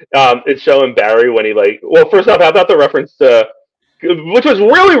 it's showing Barry when he first off, how about the reference to, which was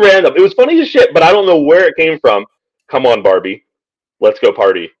really random. It was funny as shit, but I don't know where it came from. Come on, Barbie, let's go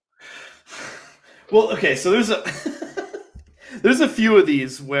party. Well, okay, so there's a few of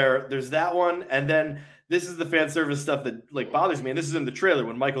these where there's that one, and then this is the fan service stuff that bothers me. And this is in the trailer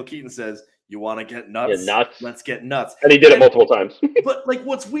when Michael Keaton says, "You want to get nuts? Yeah, nuts. Let's get nuts." And he did it multiple times. But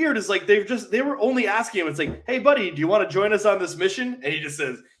what's weird is they were only asking him. It's like, "Hey, buddy, do you want to join us on this mission?" And he just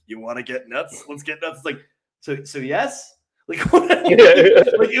says, "You want to get nuts? Let's get nuts." It's so yes.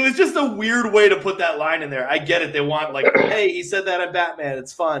 It was just a weird way to put that line in there. I get it. They want hey, he said that in Batman.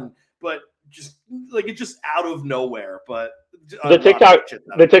 It's fun, but just it's just out of nowhere. But the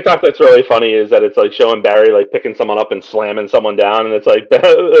TikTok that's really funny is that it's showing Barry picking someone up and slamming someone down, and it's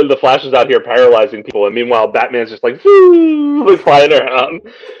the Flash is out here paralyzing people, and meanwhile Batman's just flying around.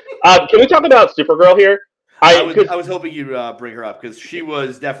 Can we talk about Supergirl here? I was hoping you'd bring her up because she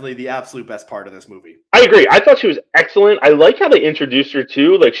was definitely the absolute best part of this movie. I agree. I thought she was excellent. I like how they introduced her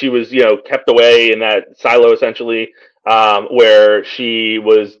too. She was kept away in that silo essentially. Where she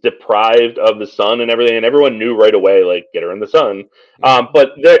was deprived of the sun and everything, and everyone knew right away, get her in the sun.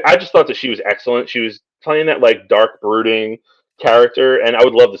 I just thought that she was excellent. She was playing that dark, brooding character, and I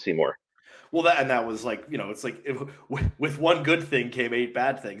would love to see more. Well, that was it's with one good thing came 8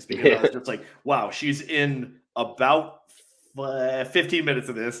 bad things, because I was just wow, she's in about 15 minutes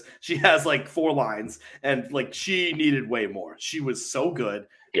of this. She has 4 lines, and she needed way more. She was so good.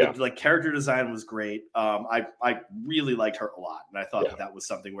 Yeah. The character design was great. I really liked her a lot, and I thought that was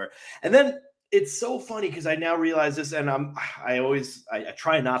something where. And then it's so funny because I now realize this, and I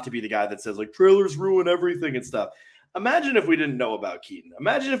try not to be the guy that says trailers ruin everything and stuff. Imagine if we didn't know about Keaton.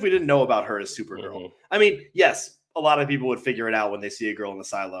 Imagine if we didn't know about her as Supergirl. Mm-hmm. I mean, yes, a lot of people would figure it out when they see a girl in the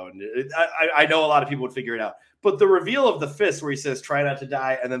silo, and I know a lot of people would figure it out. But the reveal of the fist, where he says "try not to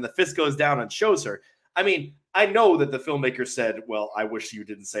die," and then the fist goes down and shows her. I mean, I know that the filmmaker said, "Well, I wish you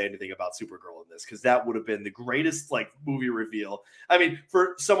didn't say anything about Supergirl in this, because that would have been the greatest movie reveal." I mean,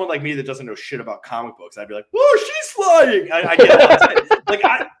 for someone like me that doesn't know shit about comic books, I'd be like, "Oh, she's flying!" I get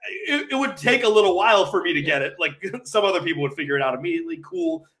it. It would take a little while for me to get it. Some other people would figure it out immediately,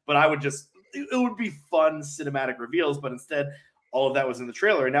 cool. But I would it would be fun cinematic reveals. But instead, all of that was in the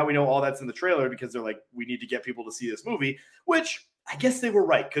trailer, and now we know all that's in the trailer because they're we need to get people to see this movie, which. I guess they were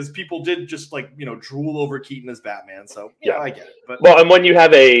right, because people did just drool over Keaton as Batman. So yeah, I get it. But and when you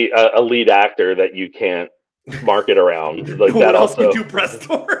have a lead actor that you can't market around, that also do press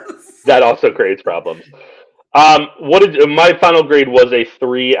tours. That also creates problems. My final grade was a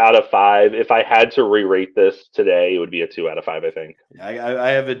 3 out of 5. If I had to re-rate this today, it would be a 2 out of 5. I think. I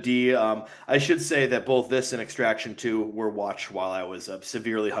have a D. I should say that both this and Extraction 2 were watched while I was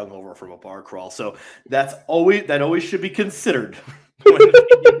severely hungover from a bar crawl. So that always should be considered. When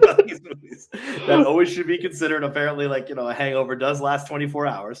thinking about these movies. That always should be considered. Apparently, a hangover does last 24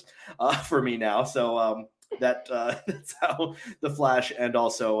 hours for me now. So that's how The Flash, and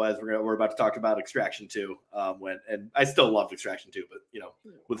also as we're about to talk about Extraction 2 went. And I still loved Extraction 2, but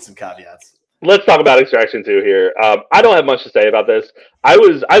with some caveats. Let's talk about Extraction 2 here. I don't have much to say about this. I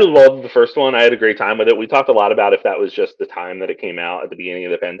loved the first one. I had a great time with it. We talked a lot about if that was just the time that it came out at the beginning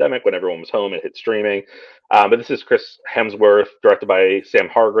of the pandemic when everyone was home and hit streaming. But this is Chris Hemsworth, directed by Sam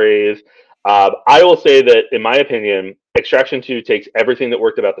Hargrave. I will say that, in my opinion, Extraction 2 takes everything that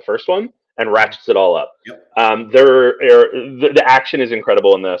worked about the first one and ratchets it all up. Yep. The action is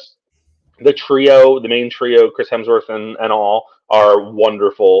incredible in this. The trio, the main trio, Chris Hemsworth and all, are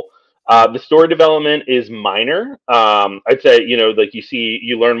wonderful. The story development is minor. I'd say, like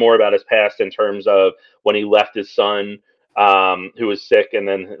you learn more about his past in terms of when he left his son, who was sick, and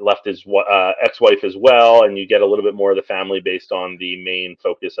then left his ex-wife as well, and you get a little bit more of the family based on the main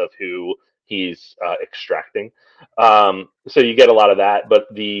focus of who he's extracting. So you get a lot of that, but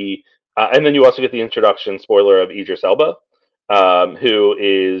and then you also get the introduction, spoiler, of Idris Elba, who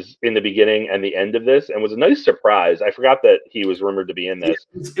is in the beginning and the end of this, and was a nice surprise. I forgot that he was rumored to be in this.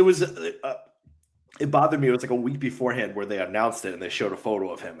 It bothered me. It was like a week beforehand where they announced it and they showed a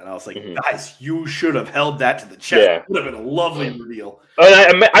photo of him, and I was like, guys, you should have held that to the chest. Yeah. It would have been a lovely reveal.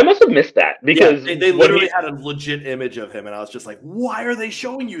 I must have missed that, because they literally had a legit image of him, and I was just like, why are they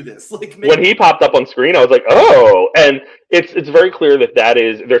showing you this? Like, when he popped up on screen, I was like, oh, and it's very clear that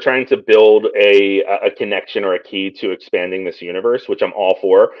they're trying to build a connection or a key to expanding this universe, which I'm all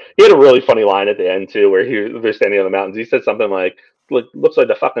for. He had a really funny line at the end too, where they're standing on the mountains. He said something like, looks like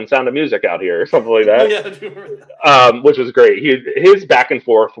the fucking Sound of Music out here, or something like that. Yeah, I do remember that. Which was great. His back and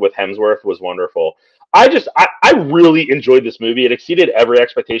forth with Hemsworth was wonderful. I really enjoyed this movie. It exceeded every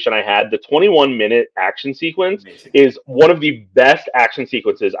expectation I had. The 21-minute action sequence is one of the best action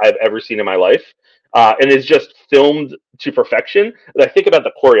sequences I've ever seen in my life, and is just filmed to perfection. And I think about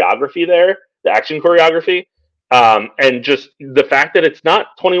the choreography there, the action choreography, and just the fact that it's not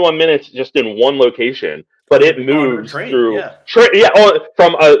 21 minutes just in one location, but it moves through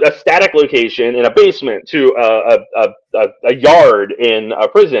from a static location in a basement to a yard in a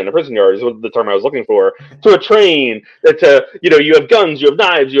prison yard is the term I was looking for, to a train, to, you have guns, you have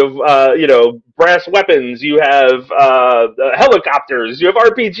knives, you have, brass weapons, you have helicopters, you have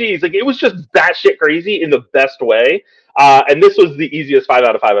RPGs. Like, it was just batshit crazy in the best way. And this was the easiest 5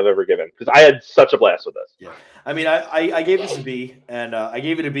 out of 5 I've ever given, because I had such a blast with this. Yeah. I mean, I gave this a B, and I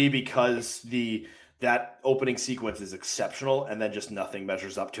gave it a B because that opening sequence is exceptional, and then just nothing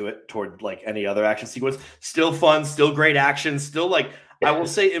measures up to it toward like any other action sequence. Still fun, still great action, still, like, I will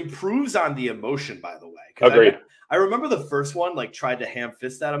say, improves on the emotion, by the way. Agreed. I remember the first one, like, tried to ham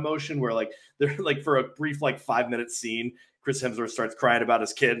fist that emotion where, like, they're like, for a brief, like, 5-minute scene, Chris Hemsworth starts crying about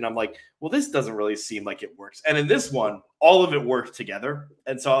his kid, and I'm like, well, this doesn't really seem like it works. And in this one, all of it worked together.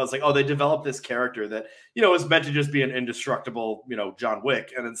 And so I was like, oh, they developed this character that, is meant to just be an indestructible, John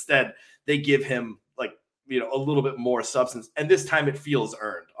Wick. And instead they give him, like, a little bit more substance. And this time it feels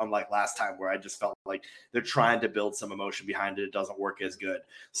earned, unlike last time where I just felt like they're trying to build some emotion behind it. It doesn't work as good.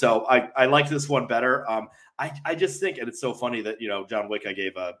 So I like this one better. I just think, and it's so funny that, John Wick, I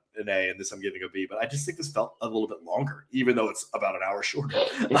gave an A, and this I'm giving a B, but I just think this felt a little bit longer, even though it's about an hour shorter.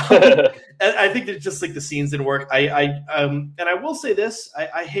 And I think that just, like, the scenes didn't work. And I will say this,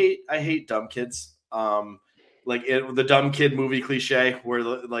 I hate dumb kids. Like the dumb kid movie cliche where,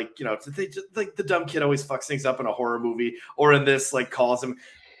 like, the dumb kid always fucks things up in a horror movie, or in this, like, calls him.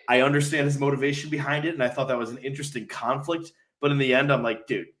 I understand his motivation behind it, and I thought that was an interesting conflict. But in the end, I'm like,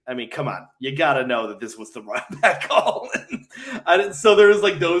 dude, I mean, come on. You got to know that this was the right back call. So there was,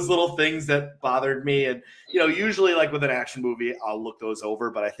 like, those little things that bothered me. And, usually, like, with an action movie, I'll look those over.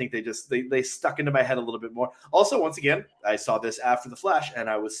 But I think they stuck into my head a little bit more. Also, once again, I saw this after The Flash, and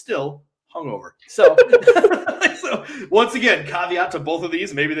I was still hungover. So, once again, caveat to both of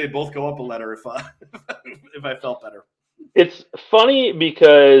these, maybe they both go up a letter if I felt better. It's funny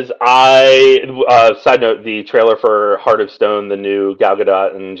because side note, the trailer for Heart of Stone, the new Gal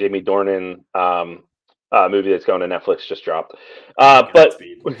Gadot and Jamie Dornan movie that's going to Netflix, just dropped. It's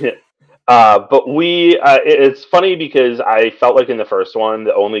funny because I felt like in the first one,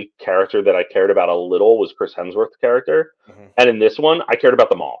 the only character that I cared about a little was Chris Hemsworth's character. Mm-hmm. And in this one, I cared about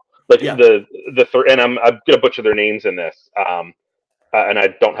them all. Like, and I'm going to butcher their names in this. And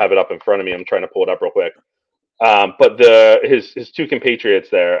I don't have it up in front of me. I'm trying to pull it up real quick. But his two compatriots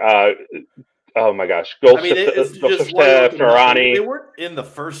there, oh my gosh, Ferrani. They weren't in the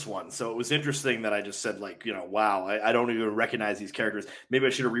first one, so it was interesting that I just said, like, wow, I don't even recognize these characters. Maybe I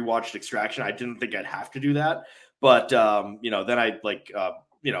should have rewatched Extraction. I didn't think I'd have to do that, but then I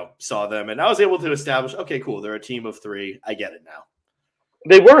saw them, and I was able to establish, okay, cool, they're a team of 3. I get it now.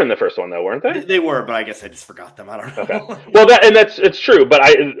 They were in the first one, though, weren't they? They were, but I guess I just forgot them. I don't know. Okay. Well, it's true, but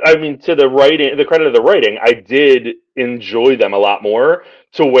I mean, to the credit of the writing, I did enjoy them a lot more.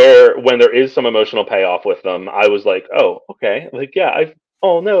 To where when there is some emotional payoff with them, I was like, oh, okay, like, yeah,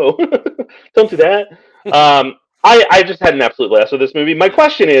 oh no, don't do that. I just had an absolute blast with this movie. My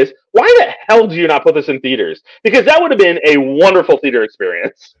question is, why the hell do you not put this in theaters? Because that would have been a wonderful theater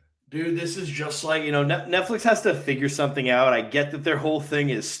experience. Dude, this is just like, Netflix has to figure something out. I get that their whole thing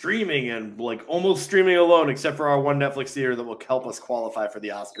is streaming and like almost streaming alone, except for our one Netflix theater that will help us qualify for the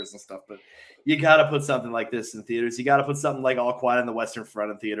Oscars and stuff. But you got to put something like this in theaters. You got to put something like All Quiet on the Western Front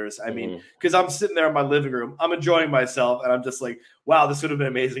in theaters. I mean, because I'm sitting there in my living room, I'm enjoying myself, and I'm just like, wow, this would have been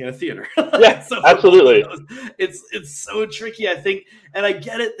amazing in a theater. Yeah, so absolutely. It's so tricky, I think, and I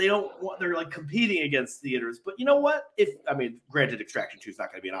get it. They're like competing against theaters, but you know what? Granted, Extraction 2 is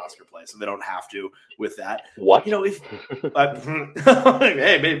not going to be an Oscar play, so they don't have to with that. What? Hey,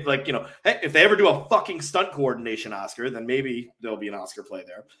 maybe hey, if they ever do a fucking stunt coordination Oscar, then maybe there'll be an Oscar play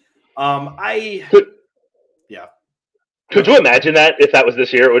there. Could you imagine that if that was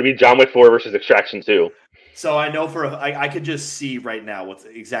this year? It would be John Wick 4 versus Extraction 2. So I know I could just see right now what's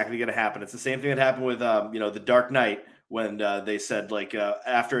exactly going to happen. It's the same thing that happened with The Dark Knight when they said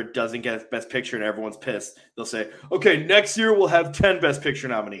after it doesn't get Best Picture and everyone's pissed, they'll say, okay, next year we'll have 10 Best Picture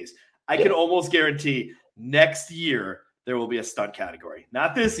nominees. I can almost guarantee next year there will be a stunt category.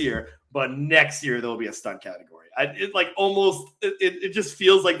 Not this year, but next year there will be a stunt category. It just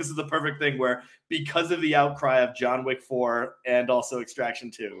feels like this is the perfect thing where because of the outcry of John Wick 4 and also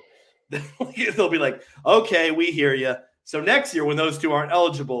Extraction 2, they'll be like, okay, we hear you. So next year when those two aren't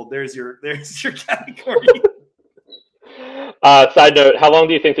eligible, there's your category. Side note, how long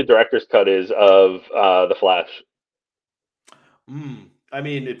do you think the director's cut is of The Flash?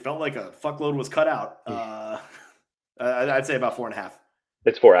 It felt like a fuckload was cut out. I'd say about 4.5.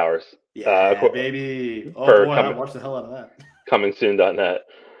 It's 4 hours. Yeah, baby. Oh, boy, I watched the hell out of that. ComingSoon.net.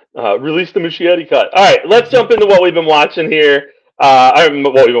 Release the Muschietti cut. All right, let's jump into what we've been watching here. What we've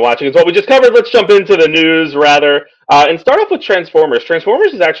been watching is what we just covered. Let's jump into the news, rather, and start off with Transformers.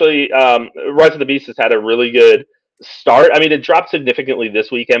 Transformers is actually, Rise of the Beast has had a really good start. I mean, it dropped significantly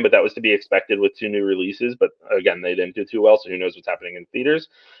this weekend, but that was to be expected with 2 new releases. But again, they didn't do too well, so who knows what's happening in theaters.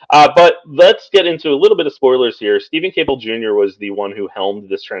 But let's get into a little bit of spoilers here. Stephen Cable Jr. was the one who helmed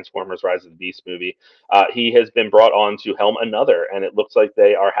this Transformers Rise of the Beast movie. He has been brought on to helm another, and it looks like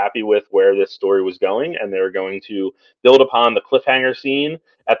they are happy with where this story was going, and they're going to build upon the cliffhanger scene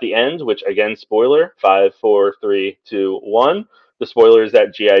at the end, which, again, spoiler, 5, 4, 3, 2, 1. The spoiler is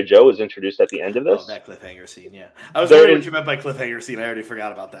that G.I. Joe is introduced at the end of this. Oh, that cliffhanger scene, yeah. I was wondering what you meant by cliffhanger scene. I already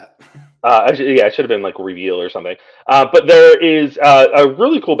forgot about that. It should have been like reveal or something. But there is a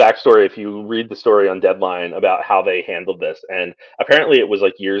really cool backstory if you read the story on Deadline about how they handled this. And apparently it was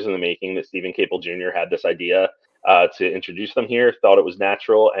like years in the making that Stephen Cable Jr. had this idea to introduce them here, thought it was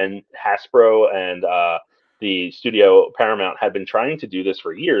natural. And Hasbro and the studio Paramount had been trying to do this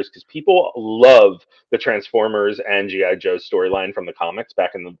for years because people love the Transformers and G.I. Joe storyline from the comics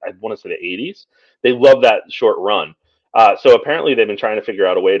back in I want to say the 80s. They love that short run. So apparently they've been trying to figure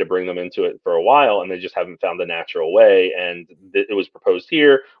out a way to bring them into it for a while, and they just haven't found the natural way. And it was proposed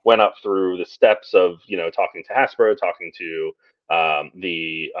here, went up through the steps of, talking to Hasbro, talking to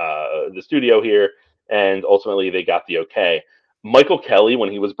the studio here, and ultimately they got the okay. Michael Kelly, when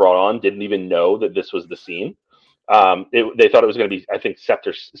he was brought on, didn't even know that this was the scene. They thought it was going to be, I think,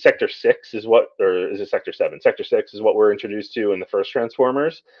 Sector 6 is what, or is it Sector 7? Sector 6 is what we're introduced to in the first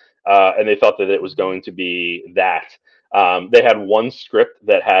Transformers. And they thought that it was going to be that. They had one script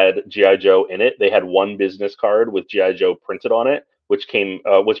that had G.I. Joe in it. They had one business card with G.I. Joe printed on it, which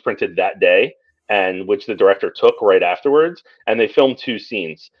was printed that day, and which the director took right afterwards. And they filmed 2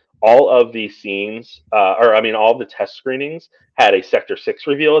 scenes. All of these scenes, all of the test screenings had a Sector 6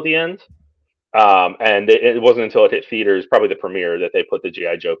 reveal at the end. And it wasn't until it hit theaters, probably the premiere, that they put the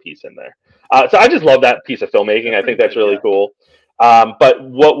G.I. Joe piece in there. So I just love that piece of filmmaking. I think that's really cool. But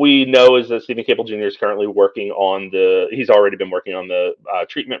what we know is that Stephen Cable Jr. is currently working on he's already been working on the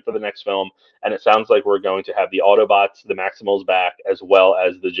treatment for the next film. And it sounds like we're going to have the Autobots, the Maximals back, as well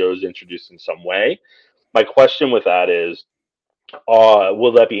as the Joes introduced in some way. My question with that is,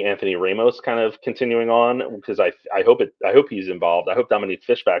 will that be Anthony Ramos kind of continuing on? Because I hope he's involved. I hope Dominique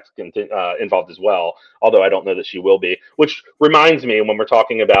Fishback's involved as well, although I don't know that she will be. Which reminds me, when we're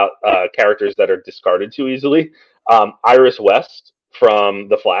talking about characters that are discarded too easily, Iris West from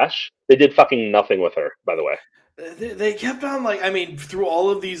The Flash, they did fucking nothing with her, by the way. They kept on through all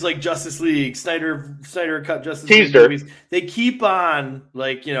of these Justice League, Snyder cut Justice League movies, they keep on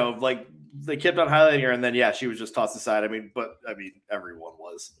they kept on highlighting her, and then she was just tossed aside. Everyone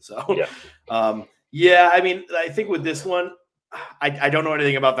was. So I think with this one, I don't know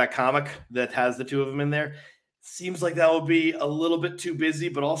anything about that comic that has the 2 of them in there. Seems like that would be a little bit too busy,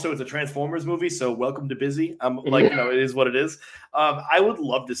 but also it's a Transformers movie, so welcome to busy. It is what it is. I would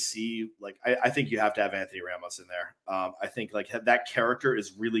love to see, I think you have to have Anthony Ramos in there. I think that character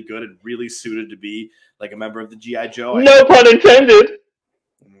is really good and really suited to be a member of the G.I. Joe. No pun intended.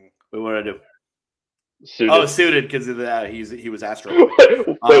 Wait, what did I do? Suited. Oh, Suited, because he was Astro Boy. Wait,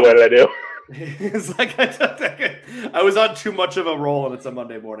 what did I do? It's like I was on too much of a roll, and it's a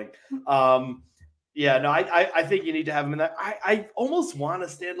Monday morning. Yeah, no, I think you need to have him in that. I almost want a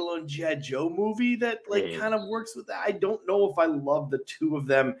standalone G.I. Joe movie that kind of works with that. I don't know if I love the two of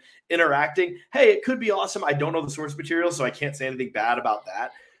them interacting. Hey, it could be awesome. I don't know the source material, so I can't say anything bad about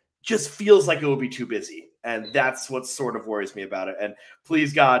that. Just feels like it would be too busy. And that's what sort of worries me about it. And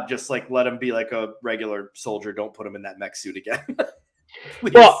please, God, just let him be like a regular soldier. Don't put him in that mech suit again.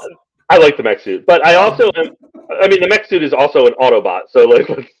 Well, I like the mech suit, but I also the mech suit is also an Autobot, so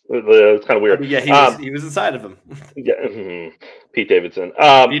it's kind of weird. Yeah, he was inside of him. Yeah, Pete Davidson.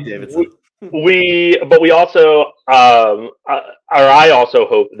 Pete Davidson. We also, I also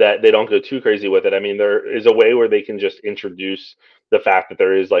hope that they don't go too crazy with it. I mean, there is a way where they can just introduce the fact that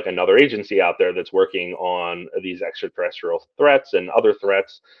there is another agency out there that's working on these extraterrestrial threats and other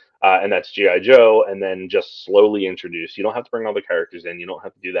threats. And that's G.I. Joe, and then just slowly introduce. You don't have to bring all the characters in. You don't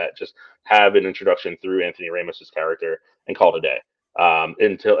have to do that. Just have an introduction through Anthony Ramos's character and call it a day.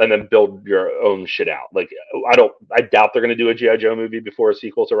 And then build your own shit out. I doubt they're going to do a G.I. Joe movie before a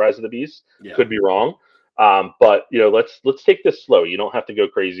sequel to Rise of the Beast. Yeah. Could be wrong. But let's take this slow. You don't have to go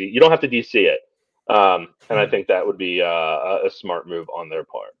crazy. You don't have to DC it. And I think that would be a smart move on their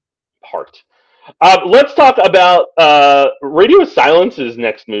part. Let's talk about Radio Silence's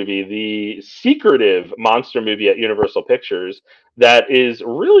next movie, the secretive monster movie at Universal Pictures that is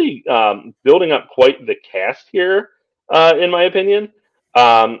really building up quite the cast here, in my opinion.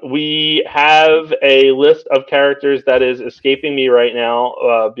 We have a list of characters that is escaping me right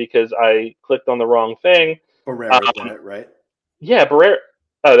now because I clicked on the wrong thing. Barrera's in it, right? Yeah, Barrera.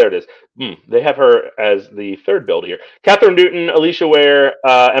 Oh, there it is. They have her as the third build here. Catherine Newton, Alicia Ware,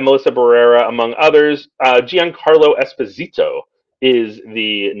 and Melissa Barrera, among others. Giancarlo Esposito is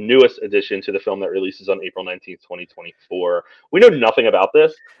the newest addition to the film that releases on April 19th, 2024. We know nothing about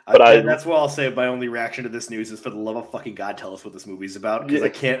this, but that's what I'll say. My only reaction to this news is, for the love of fucking God, tell us what this movie's about. Because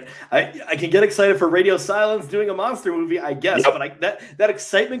I can get excited for Radio Silence doing a monster movie, I guess, but that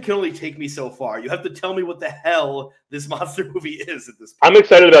excitement can only take me so far. You have to tell me what the hell this monster movie is at this point. I'm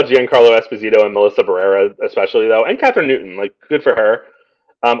excited about Giancarlo Esposito and Melissa Barrera, especially though, and Catherine Newton. Good for her.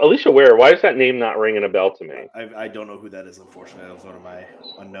 Alicia Ware, why is that name not ringing a bell to me? I don't know who that is, unfortunately. That was one of my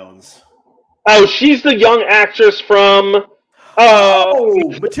unknowns. Oh, she's the young actress from...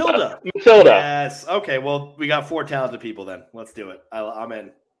 Matilda. Matilda. Yes. Okay, well, we got 4 talented people then. Let's do it. I'm in.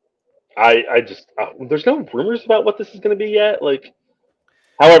 I just... there's no rumors about what this is going to be yet.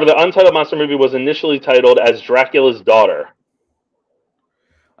 However, the untitled monster movie was initially titled as Dracula's Daughter.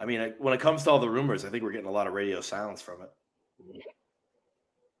 I mean, when it comes to all the rumors, I think we're getting a lot of Radio Silence from it.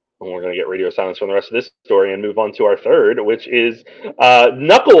 And we're going to get Radio Silence from the rest of this story and move on to our third, which is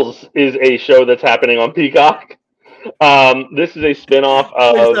Knuckles is a show that's happening on Peacock. This is a spin-off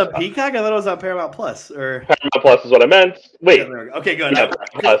of... Is it on Peacock? I thought it was on Paramount Plus. Paramount Plus is what I meant. Wait. Okay, good. Yeah,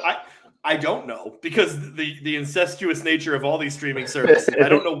 I don't know, because the incestuous nature of all these streaming services. I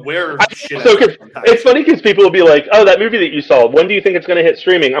don't know where shit. It's funny because people will be like, "Oh, that movie that you saw. When do you think it's going to hit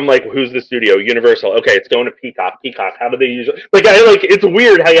streaming?" I'm like, "Who's the studio? Universal. Okay, it's going to Peacock. Peacock. How do they usually It's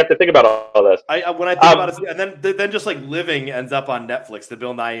weird how you have to think about all this. When I think about it, and then just Living ends up on Netflix, the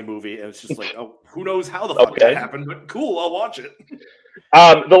Bill Nighy movie, and it's just oh, who knows how the fuck that happened? But cool, I'll watch it.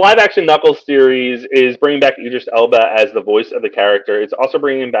 The live-action Knuckles series is bringing back Idris Elba as the voice of the character. It's also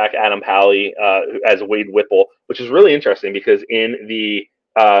bringing back Adam Pally as Wade Whipple, which is really interesting because in the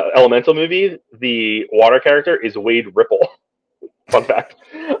Elemental movie, the water character is Wade Ripple. Fun fact.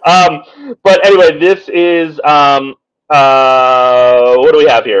 But anyway, this is what do we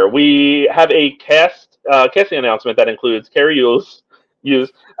have here? We have a casting announcement that includes Carrie Hughes,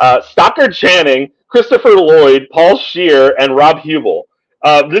 Stockard Channing, Christopher Lloyd, Paul Scheer, and Rob Hubel.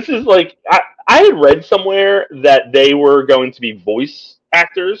 This is I had read somewhere that they were going to be voice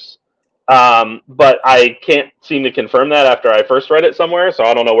actors, but I can't seem to confirm that after I first read it somewhere, so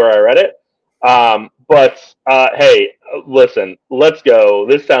I don't know where I read it. But hey, listen, let's go.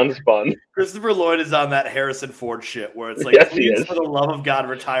 This sounds fun. Christopher Lloyd is on that Harrison Ford shit where it's please, for the love of God,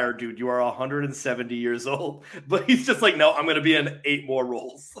 retire, dude. You are 170 years old. But he's just no, I'm going to be in 8 more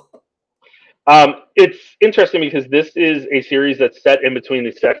roles. It's interesting because this is a series that's set in between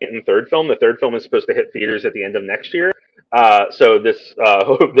the second and third film. The third film is supposed to hit theaters at the end of next year. So this, they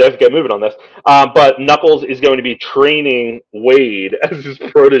have to get moving on this. But Knuckles is going to be training Wade as his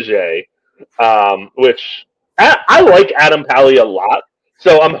protege, which I like Adam Pally a lot.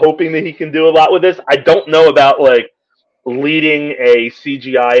 So I'm hoping that he can do a lot with this. I don't know about leading a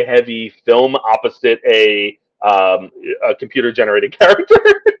CGI heavy film opposite a computer generated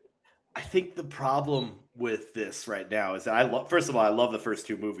character. I think the problem with this right now is that I love. First of all, I love the first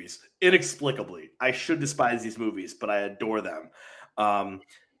two movies inexplicably. I should despise these movies, but I adore them. And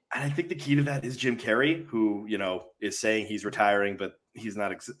I think the key to that is Jim Carrey, who is saying he's retiring, but he's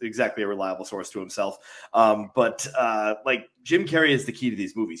not exactly a reliable source to himself. But Jim Carrey is the key to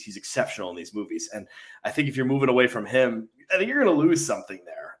these movies. He's exceptional in these movies, and I think if you're moving away from him, I think you're going to lose something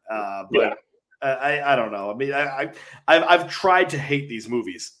there. I don't know. I mean, I've tried to hate these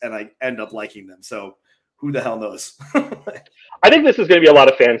movies, and I end up liking them. So who the hell knows? I think this is going to be a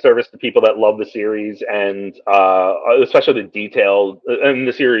lot of fan service to people that love the series, and especially the details in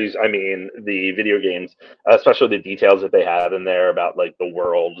the series. I mean, the video games, especially the details that they have in there about like the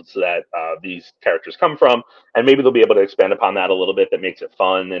worlds that these characters come from, and maybe they'll be able to expand upon that a little bit. That makes it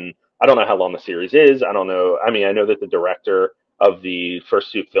fun. And I don't know how long the series is. I don't know. I mean, I know that the director of the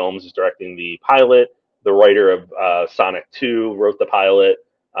first two films is directing the pilot. The writer of Sonic 2 wrote the pilot.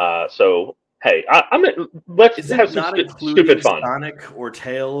 So. Hey, let's have some stupid fun. Sonic or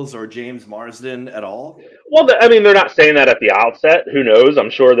Tails or James Marsden at all? Well, I mean, they're not saying that at the outset. Who knows?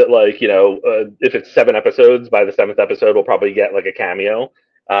 I'm sure that, if it's 7 episodes, by the 7th episode, we'll probably get like a cameo.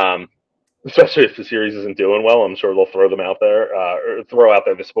 Especially if the series isn't doing well, I'm sure they'll throw them out there or throw out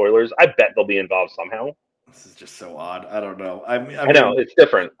there the spoilers. I bet they'll be involved somehow. This is just so odd. I don't know. I know it's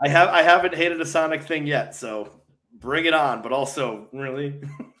different. I haven't hated a Sonic thing yet, so bring it on. But also, really.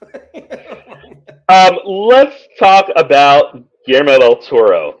 Let's talk about Guillermo del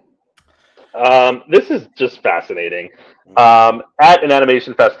Toro. This is just fascinating. At an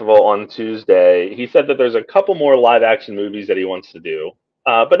animation festival on Tuesday, he said that there's a couple more live-action movies that he wants to do,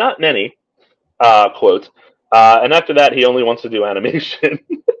 but not many, quote. And after that, he only wants to do animation.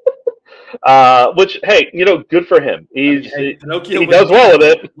 Which, hey, good for him. He does well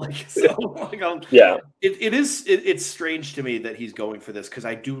with it. Yeah. It's strange to me that he's going for this because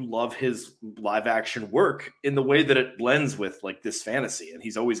I do love his live action work in the way that it blends with like this fantasy, and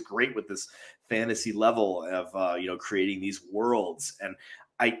he's always great with this fantasy level of creating these worlds. And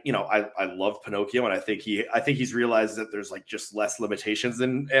I love Pinocchio, and I think he's realized that there's like just less limitations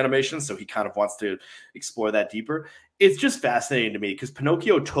in animation, so he kind of wants to explore that deeper. It's just fascinating to me because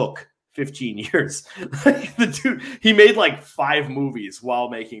Pinocchio took 15 years. The dude, he made like 5 movies while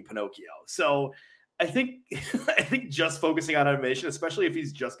making Pinocchio. So I think just focusing on animation, especially if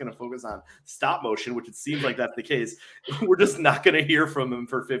he's just going to focus on stop motion, which it seems like that's the case, we're just not going to hear from him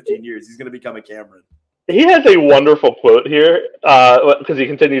for 15 years. He's going to become a Cameron. He has a wonderful quote here because he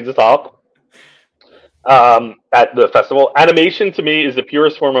continues to talk at the festival. Animation to me is the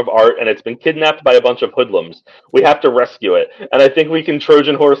purest form of art, and it's been kidnapped by a bunch of hoodlums. We have to rescue it, and I think we can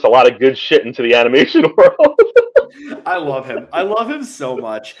Trojan horse a lot of good shit into the animation world. I love him. I love him so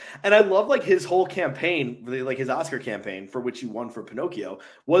much. And I love like his whole campaign, like his Oscar campaign for which he won for Pinocchio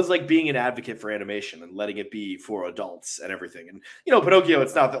was like being an advocate for animation and letting it be for adults and everything. And, Pinocchio,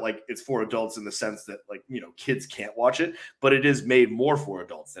 it's not that like it's for adults in the sense that like, kids can't watch it, but it is made more for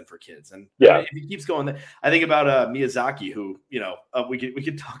adults than for kids. And if he keeps going there, I think about Miyazaki, who, we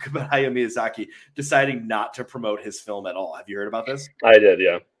could talk about Hayao Miyazaki deciding not to promote his film at all. Have you heard about this? I did.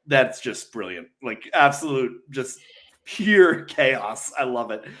 Yeah. That's just brilliant. Like absolute, just pure chaos. I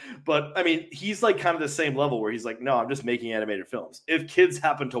love it. But I mean, he's like kind of the same level where he's like, no, I'm just making animated films. If kids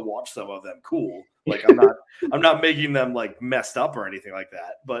happen to watch some of them, cool. Like I'm not making them like messed up or anything like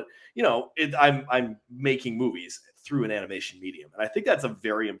that. But I'm making movies through an animation medium. And I think that's a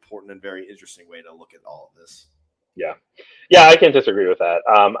very important and very interesting way to look at all of this. Yeah, I can't disagree with that.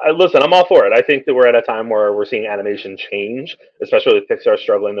 Listen, I'm all for it. I think that we're at a time where we're seeing animation change, especially with Pixar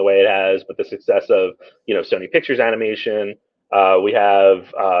struggling the way it has, but the success of, Sony Pictures animation. We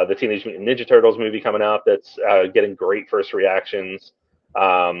have the Teenage Mutant Ninja Turtles movie coming out that's getting great first reactions.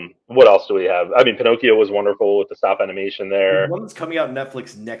 What else do we have? I mean, Pinocchio was wonderful with the stop animation there. One that's coming out on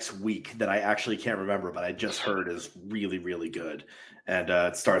Netflix next week that I actually can't remember, but I just heard is really, really good. And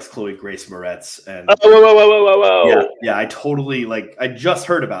it stars Chloe Grace Moretz. And whoa. Yeah, I totally I just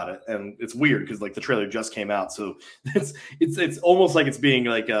heard about it, and it's weird because like the trailer just came out, so it's almost like it's being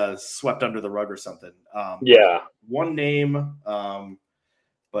like swept under the rug or something. One name,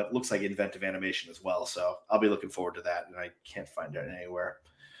 but it looks like inventive animation as well. So I'll be looking forward to that, and I can't find it anywhere.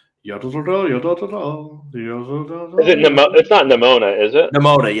 Is it it's not Nimona, is it?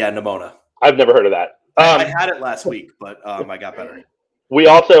 Nimona. I've never heard of that. I had it last week, but I got better. We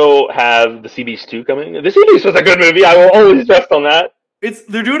also have the Sea Beast 2 coming. The Sea Beast was a good movie. I will always rest on that.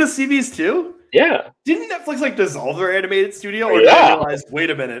 They're doing a Sea Beast 2? Yeah. Didn't Netflix dissolve their animated studio? Or did they realize, wait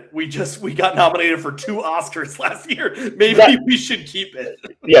a minute, we got nominated for 2 Oscars last year. Maybe we should keep it.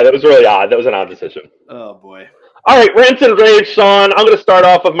 Yeah, that was really odd. That was an odd decision. Oh boy. All right, rant and rage, Sean. I'm going to start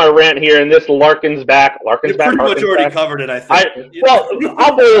off with my rant here, and this Larkin's back. You pretty much already covered it, I think. Well,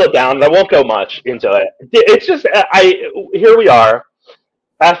 I'll boil it down. I won't go much into it. It's just, here we are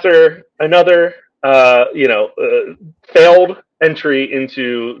after another, failed entry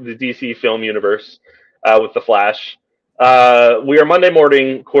into the DC film universe with The Flash. We are Monday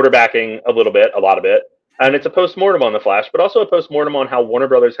morning quarterbacking a lot of it, and it's a post-mortem on The Flash, but also a post-mortem on how Warner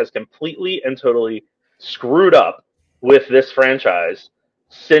Brothers has completely and totally screwed up with this franchise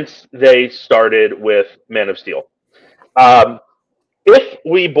since they started with Man of Steel. If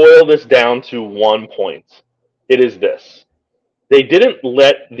we boil this down to one point, it is this. They didn't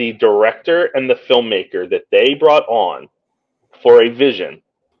let the director and the filmmaker that they brought on for a vision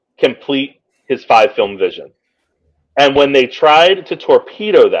complete his 5-film vision. And when they tried to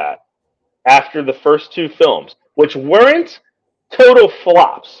torpedo that after the first 2 films, which weren't total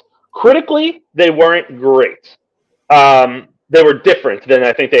flops, critically, they weren't great. They were different than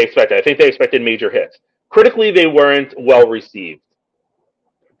I think they expected. I think they expected major hits. Critically, they weren't well received.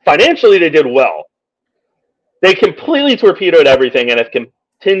 Financially, they did well. They completely torpedoed everything and have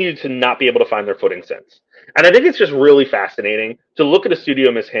continued to not be able to find their footing since. And I think it's just really fascinating to look at a studio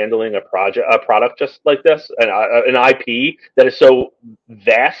mishandling a product just like this, an IP that is so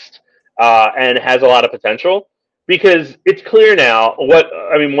vast and has a lot of potential. Because it's clear now.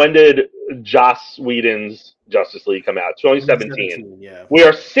 When did Joss Whedon's Justice League come out? 2017. Yeah. We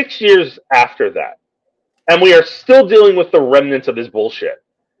are 6 years after that, and we are still dealing with the remnants of this bullshit.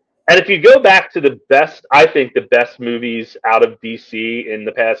 And if you go back to the best movies out of DC in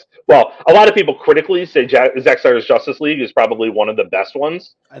the past, well, a lot of people critically say Zack Snyder's Justice League is probably one of the best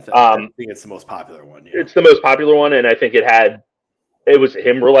ones. I think it's the most popular one. Yeah. It's the most popular one, and I think it was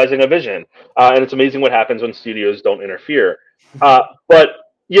him realizing a vision. And it's amazing what happens when studios don't interfere. But,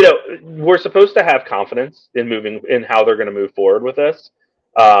 we're supposed to have confidence in how they're going to move forward with this.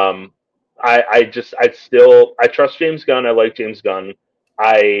 I trust James Gunn. I like James Gunn.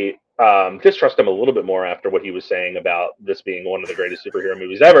 I distrust him a little bit more after what he was saying about this being one of the greatest superhero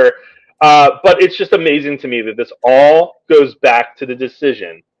movies ever. But it's just amazing to me that this all goes back to the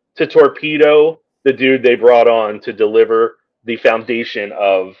decision to torpedo the dude they brought on to deliver the foundation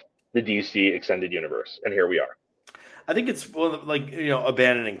of the DC extended universe. And here we are. I think it's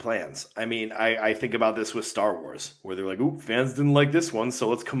abandoning plans. I mean, I think about this with Star Wars, where they're like, "Ooh, fans didn't like this one, so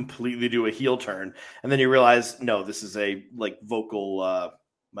let's completely do a heel turn." And then you realize, no, this is a vocal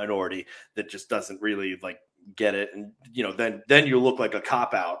minority that just doesn't really get it, and then you look like a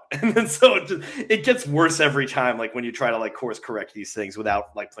cop out, and then so it gets worse every time. Like when you try to course correct these things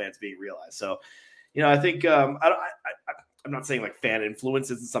without plans being realized. So, I think I'm not saying fan influence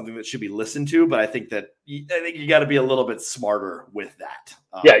isn't something that should be listened to, but I think you got to be a little bit smarter with that.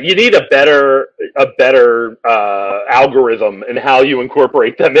 You need a better algorithm in how you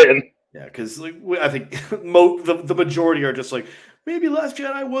incorporate them in. Yeah, because I think the majority are just maybe Last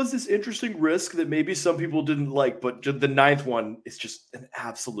Jedi was this interesting risk that maybe some people didn't like, but the 9th one is just an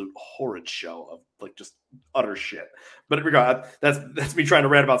absolute horrid show of just utter shit. But regard, that's me trying to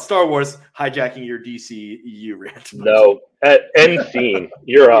rant about Star Wars, hijacking your DCU rant. No, end scene.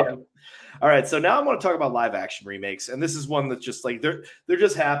 You're up. Yeah. All right, so now I'm going to talk about live action remakes, and this is one that's just they're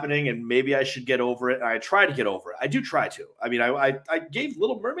just happening, and maybe I should get over it. And I try to get over it. I do try to. I mean, I gave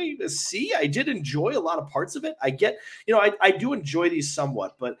Little Mermaid a C. I did enjoy a lot of parts of it. I get, I do enjoy these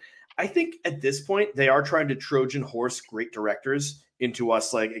somewhat, but I think at this point they are trying to Trojan horse great directors into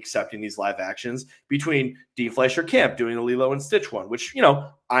us accepting these live actions, between Dean Fleischer Camp doing the Lilo and Stitch one, which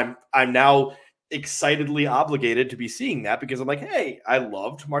I'm now excitedly obligated to be seeing that because I'm like, hey, I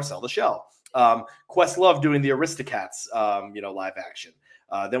loved Marcel the Shell. Questlove doing the Aristocats, live action.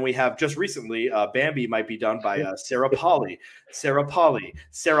 Then we have just recently, Bambi might be done by Sarah Polley.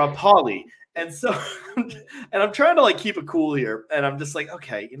 And so, and I'm trying to keep it cool here. And I'm just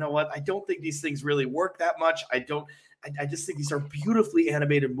okay, you know what? I don't think these things really work that much. I just think these are beautifully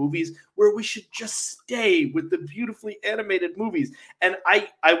animated movies where we should just stay with the beautifully animated movies. And I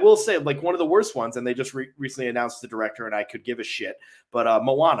will say, one of the worst ones, and they just recently announced the director, and I could give a shit, but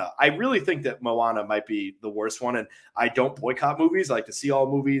Moana. I really think that Moana might be the worst one, and I don't boycott movies. I like to see all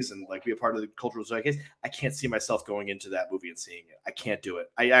movies and be a part of the cultural zeitgeist. I can't see myself going into that movie and seeing it. I can't do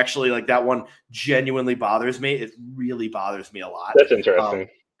it. I actually, that one genuinely bothers me. It really bothers me a lot. That's interesting.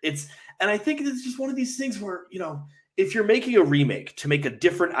 And I think it's just one of these things where, if you're making a remake to make a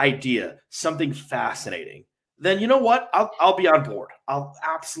different idea, something fascinating, then you know what? I'll be on board. I'll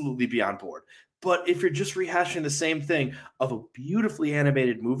absolutely be on board. But if you're just rehashing the same thing of a beautifully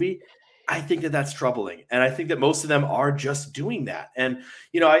animated movie, I think that that's troubling, and I think that most of them are just doing that. And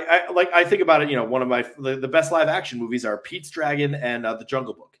I think about it. One of the best live action movies are Pete's Dragon and The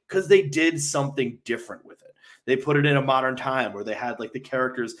Jungle Book, because they did something different with it. They put it in a modern time where they had like the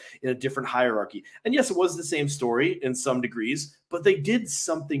characters in a different hierarchy. And yes, it was the same story in some degrees, but they did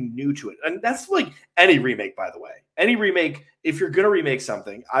something new to it. And that's like any remake, by the way. Any remake, if you're going to remake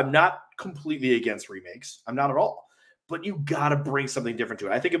something, I'm not completely against remakes. I'm not at all. But you got to bring something different to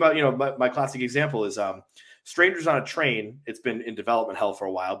it. I think about, my classic example is Strangers on a Train. It's been in development hell for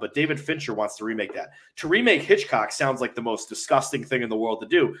a while, but David Fincher wants to remake that. To remake Hitchcock sounds like the most disgusting thing in the world to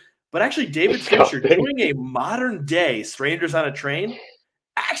do. But actually, David Fincher doing a modern day Strangers on a Train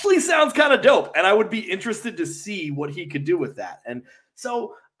actually sounds kind of dope. And I would be interested to see what he could do with that. And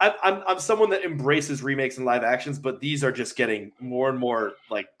so I'm someone that embraces remakes and live actions, but these are just getting more and more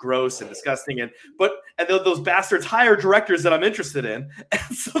like gross and disgusting. And those bastards hire directors that I'm interested in.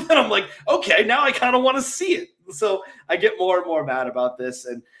 And so then I'm like, okay, now I kind of want to see it. So I get more and more mad about this.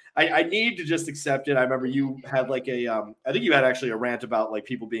 And I need to just accept it. I remember you had like I think you had actually a rant about like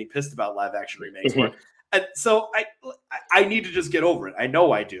people being pissed about live action remakes. Mm-hmm. And so I need to just get over it. I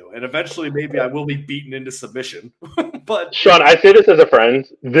know I do. And eventually maybe I will be beaten into submission. But Sean, I say this as a friend.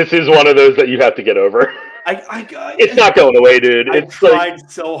 This is one of those that you have to get over. It's not going away, dude. I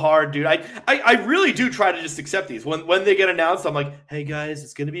tried so hard, dude. I really do try to just accept these. When they get announced, I'm like, hey guys,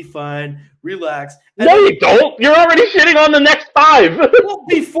 it's gonna be fine. Relax. And no, you don't. You're already shitting on the next 5. Well,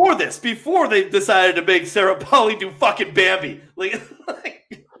 before they decided to make Sarah Polley do fucking Bambi.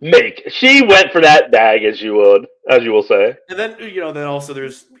 She went for that bag, as you will say. And then then also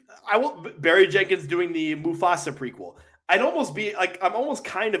there's Barry Jenkins doing the Mufasa prequel. I'm almost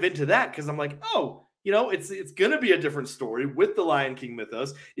kind of into that because I'm like, oh, it's going to be a different story with the Lion King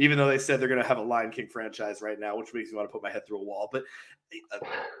mythos, even though they said they're going to have a Lion King franchise right now, which makes me want to put my head through a wall. But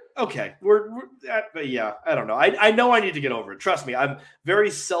okay, but yeah, I don't know. I know I need to get over it. Trust me, I'm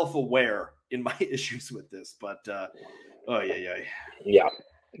very self-aware in my issues with this. But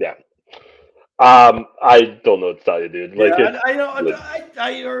yeah. I don't know what to tell you, dude. I know.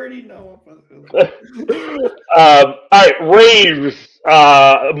 I already know. All right, raves.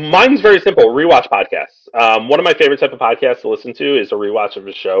 Mine's very simple. Rewatch podcasts. One of my favorite type of podcasts to listen to is a rewatch of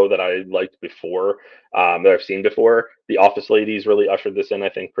a show that I liked before, that I've seen before. The Office Ladies really ushered this in, I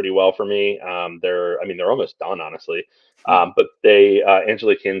think, pretty well for me. They're almost done, honestly. But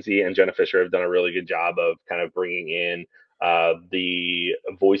Angela Kinsey and Jenna Fisher have done a really good job of kind of bringing in the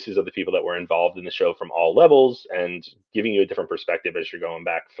voices of the people that were involved in the show from all levels and giving you a different perspective as you're going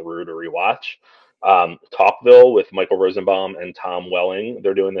back through to rewatch. Talkville with Michael Rosenbaum and Tom Welling.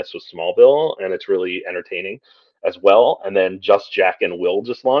 They're doing this with Smallville, and it's really entertaining as well. And then Just Jack and Will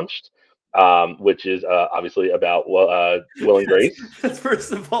just launched, which is obviously about Will and Grace. That's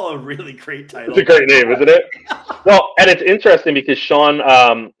first of all a really great title. It's a great name, isn't it? Well, and it's interesting because Sean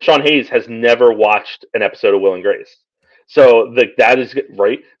Hayes has never watched an episode of Will and Grace. So that is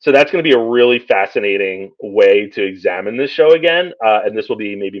right. So that's going to be a really fascinating way to examine this show again. And this will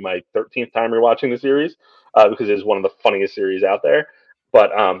be maybe my 13th time rewatching the series because it's one of the funniest series out there.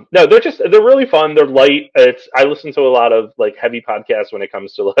 But no, they're really fun. They're light. I listen to a lot of like heavy podcasts when it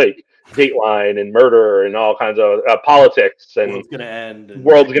comes to like Dateline and murder and all kinds of politics and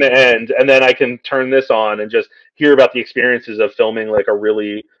world's gonna end. And then I can turn this on and just hear about the experiences of filming like a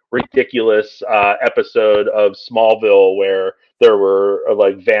really ridiculous episode of Smallville where there were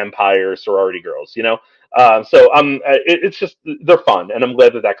like vampire sorority girls, So it's just they're fun, and I'm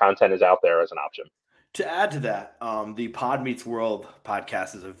glad that content is out there as an option. To add to that, the Pod Meets World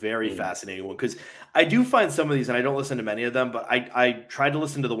podcast is a very fascinating one because I do find some of these, and I don't listen to many of them, but I tried to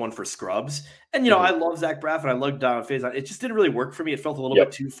listen to the one for Scrubs, and I love Zach Braff and I love Don Faison. It just didn't really work for me. It felt a little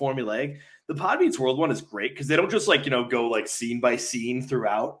bit too formulaic. The Pod Meets World one is great because they don't just go like scene by scene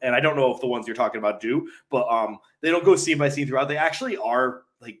throughout, and I don't know if the ones you're talking about do, but they don't go scene by scene throughout. They actually are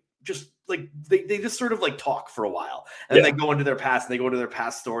they just sort of like talk for a while, and then they go into their past and they go into their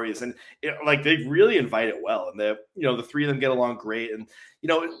past stories, and they really invite it well, and the three of them get along great, and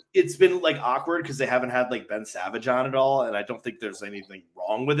it's been like awkward because they haven't had like Ben Savage on at all, and I don't think there's anything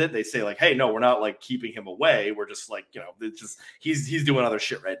wrong with it. They say like, hey, no, we're not like keeping him away, we're just like it's just he's doing other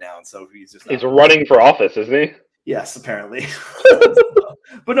shit right now, and so he's running for office, isn't he? Yes, apparently.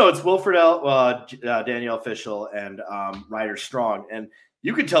 But no, it's Will Friedle, Danielle Fishel, and Ryder Strong, and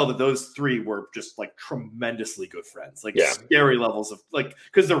you could tell that those three were just like tremendously good friends, like Yeah. scary levels of like,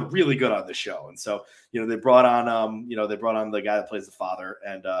 because they're really good on the show. And so, they brought on the guy that plays the father,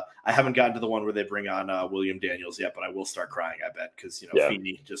 and I haven't gotten to the one where they bring on William Daniels yet, but I will start crying, I bet, because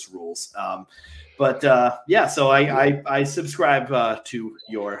Feeney just rules. So I subscribe to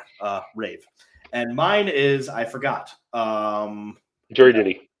your rave, and mine is, I forgot. Jury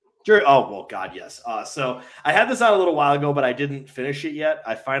duty. Oh, well, God, yes. So I had this on a little while ago, but I didn't finish it yet.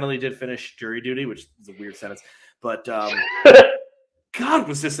 I finally did finish Jury Duty, which is a weird sentence. But God,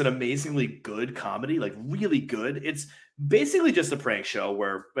 was this an amazingly good comedy, like really good. It's basically just a prank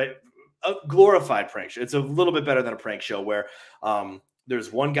show a glorified prank show. It's a little bit better than a prank show where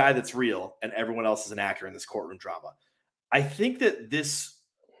there's one guy that's real and everyone else is an actor in this courtroom drama. I think that this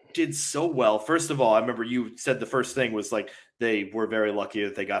did so well. First of all, I remember you said the first thing was like, they were very lucky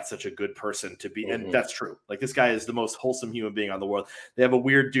that they got such a good person to be. And that's true. Like, this guy is the most wholesome human being on the world. They have a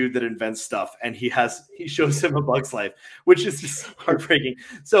weird dude that invents stuff, and he shows him A Bug's Life, which is just heartbreaking.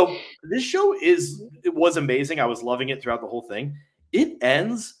 So this show it was amazing. I was loving it throughout the whole thing. It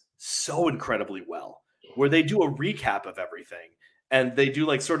ends so incredibly well, where they do a recap of everything, and they do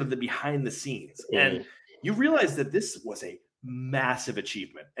like sort of the behind the scenes. And you realize that this was a massive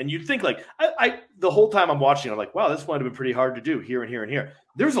achievement. And you'd think like, I the whole time I'm watching, I'm like, wow, this might have been pretty hard to do here and here and here.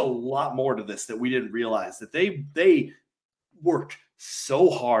 There's a lot more to this that we didn't realize, that they worked so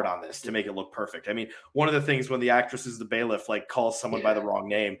hard on this to make it look perfect. I mean, one of the things when the actress is the bailiff, like, calls someone by the wrong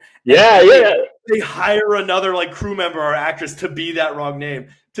name. They hire another like crew member or actress to be that wrong name.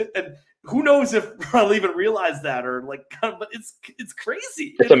 And who knows if I'll even realize that, or like, but it's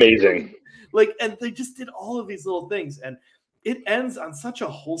crazy. It's amazing. Like, and they just did all of these little things, and it ends on such a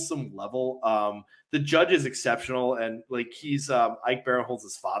wholesome level. The judge is exceptional, and like, he's Ike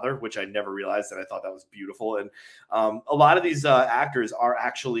Barinholtz's father, which I never realized, and I thought that was beautiful. And a lot of these actors are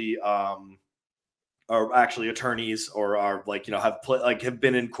actually attorneys, or are like, have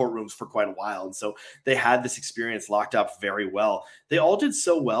been in courtrooms for quite a while, and so they had this experience locked up very well. They all did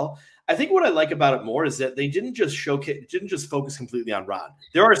so well. I think what I like about it more is that they didn't just focus completely on Ron.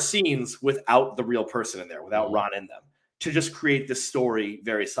 There are scenes without the real person in there, without Ron in them, to just create this story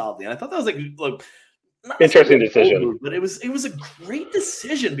very solidly. And I thought that was like interesting decision, move, but it was a great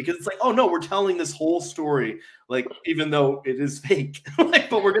decision, because it's like, oh no, we're telling this whole story, like, even though it is fake, like,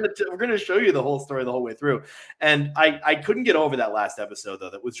 but we're gonna show you the whole story the whole way through. And I couldn't get over that last episode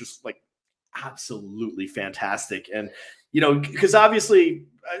though. That was just like absolutely fantastic. And because obviously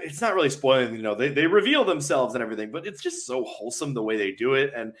it's not really spoiling, they reveal themselves and everything, but it's just so wholesome the way they do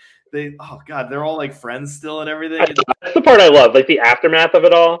it. And they're all like friends still and everything. That's the part I love, like the aftermath of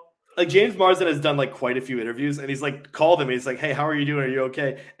it all. Like, James Marsden has done like quite a few interviews, and he's like called him. And he's like, "Hey, how are you doing? Are you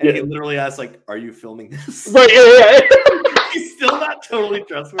okay?" And he literally asks, like, "Are you filming this?" Right. Yeah. He's still not totally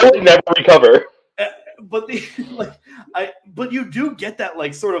trustworthy. I'll never recover. But you do get that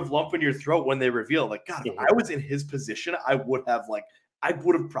like sort of lump in your throat when they reveal, like, God, if I was in his position, I would have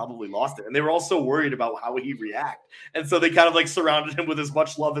probably lost it. And they were all so worried about how he'd react. And so they kind of like surrounded him with as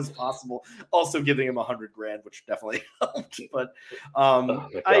much love as possible, also giving him $100,000, which definitely helped. But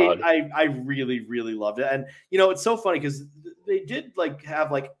I really, really loved it. And, it's so funny because they did like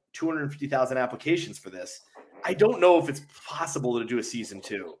have like 250,000 applications for this. I don't know if it's possible to do a season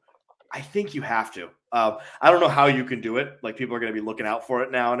 2. I think you have to. I don't know how you can do it. Like, people are going to be looking out for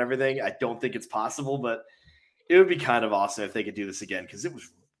it now and everything. I don't think it's possible, but it would be kind of awesome if they could do this again, because it was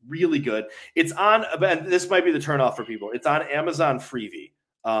really good. It's on, and this might be the turnoff for people. It's on Amazon Freevee.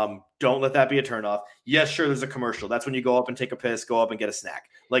 Don't let that be a turnoff. Yes, sure, there's a commercial. That's when you go up and take a piss, go up and get a snack.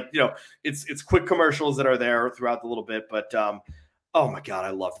 Like, it's quick commercials that are there throughout the little bit. But oh my God,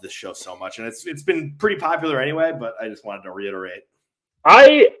 I love this show so much, and it's been pretty popular anyway. But I just wanted to reiterate.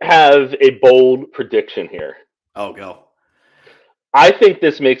 I have a bold prediction here. Oh, go. I think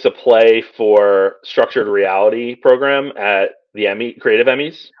this makes a play for structured reality program at the Creative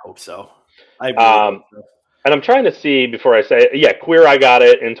Emmys. I hope so. And I'm trying to see before I say it. Yeah, Queer Eye got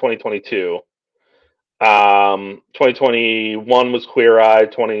it in 2022. 2021 was Queer Eye.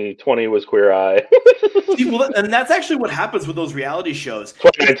 2020 was Queer Eye. See, well, and that's actually what happens with those reality shows.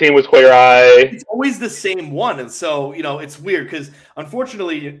 2019 was Queer Eye. It's always the same one. And so, it's weird because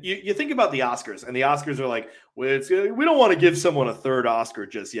unfortunately you think about the Oscars, and the Oscars are like, we don't want to give someone a third Oscar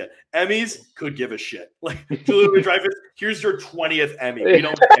just yet. Emmys could give a shit. Like, Julia Louis-Dreyfus, here's your 20th Emmy. We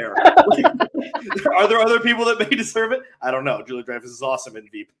don't care. Are there other people that may deserve it? I don't know. Julia Dreyfus is awesome in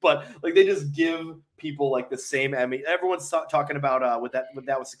Veep, but like they just give people like the same Emmy. Everyone's talking about with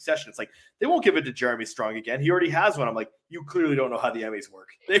Succession. It's like they won't give it to Jeremy Strong again. He already has one. I'm like, you clearly don't know how the Emmys work.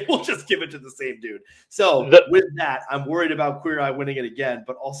 They will just give it to the same dude. So with that, I'm worried about Queer Eye winning it again,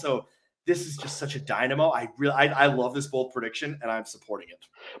 but also this is just such a dynamo. I love this bold prediction, and I'm supporting it.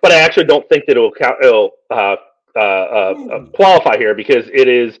 But I actually don't think that it'll qualify here because it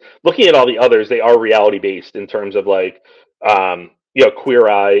is looking at all the others. They are reality based in terms of like, Queer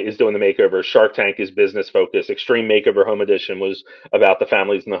Eye is doing the makeover. Shark Tank is business focused. Extreme Makeover Home Edition was about the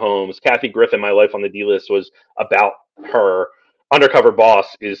families in the homes. Kathy Griffin, My Life on the D List, was about her. Undercover Boss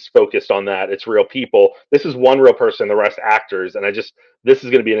is focused on that. It's real people. This is one real person, the rest actors. And this is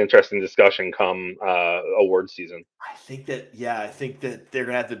going to be an interesting discussion come awards season. I think that they're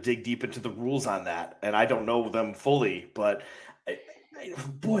going to have to dig deep into the rules on that. And I don't know them fully, but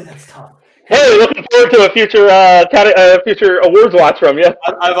boy, that's tough. Hey, looking forward to a future awards watch from you.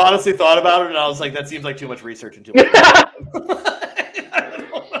 I've honestly thought about it, and I was like, that seems like too much research and too much.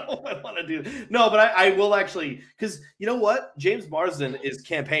 No, but I will actually, because you know what? James Marsden is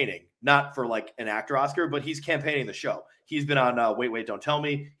campaigning, not for like an actor Oscar, but he's campaigning the show. He's been on Wait, Wait, Don't Tell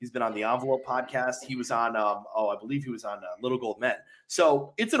Me. He's been on the Envelope podcast. He was on, I believe he was on Little Gold Men.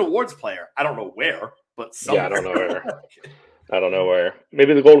 So it's an awards player. I don't know where, but somewhere. Yeah, I don't know where.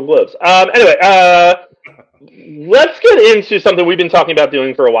 Maybe the Golden Globes. Anyway, let's get into something we've been talking about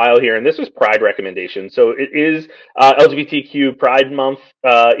doing for a while here, and this was Pride recommendation. So it is LGBTQ Pride Month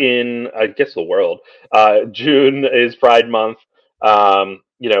in, I guess, the world. June is Pride Month.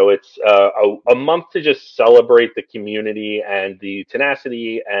 It's a month to just celebrate the community and the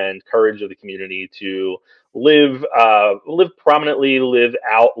tenacity and courage of the community to live prominently, live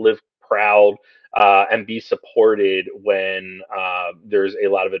out, live proud, and be supported when there's a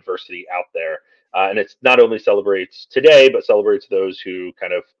lot of adversity out there. And it's not only celebrates today, but celebrates those who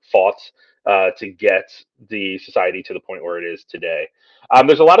kind of fought to get the society to the point where it is today.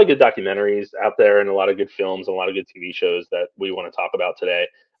 There's a lot of good documentaries out there and a lot of good films and a lot of good TV shows that we want to talk about today.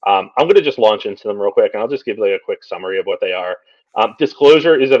 I'm going to just launch into them real quick, and I'll just give like a quick summary of what they are.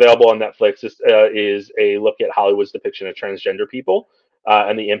 Disclosure is available on Netflix. This is a look at Hollywood's depiction of transgender people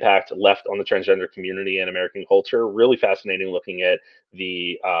and the impact left on the transgender community and American culture. Really fascinating looking at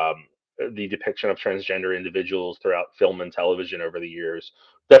the depiction of transgender individuals throughout film and television over the years.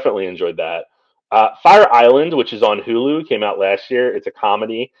 Definitely enjoyed that. Fire Island, which is on Hulu, came out last year. It's a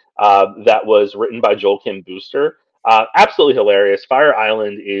comedy that was written by Joel Kim Booster. Absolutely hilarious. Fire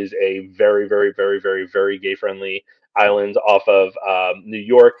Island is a very, very, very, very, very gay-friendly island off of New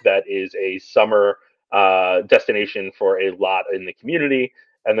York that is a summer destination for a lot in the community.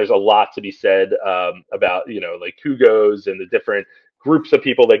 And there's a lot to be said about, like who goes and the different groups of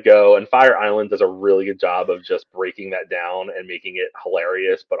people that go. And Fire Island does a really good job of just breaking that down and making it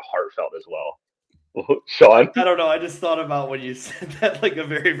hilarious, but heartfelt as well. Sean? I don't know. I just thought about when you said that, like a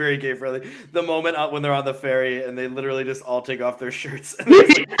very, very gay friendly. The moment when they're on the ferry and they literally just all take off their shirts. And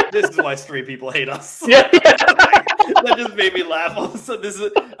like, this is why straight people hate us. Yeah. That just made me laugh. Also,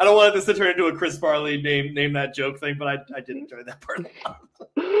 I don't want this to turn into a Chris Farley name that joke thing, but I did enjoy that part.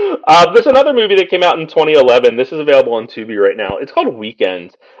 There's another movie that came out in 2011. This is available on Tubi right now. It's called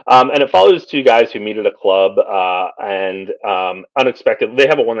Weekend, and it follows two guys who meet at a club and unexpectedly they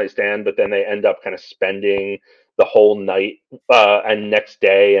have a one-night stand, but then they end up kind of spending the whole night and next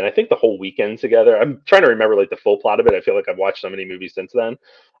day, and I think the whole weekend together. I'm trying to remember like the full plot of it. I feel like I've watched so many movies since then,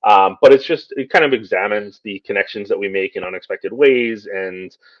 but it kind of examines the connections that we make in unexpected ways,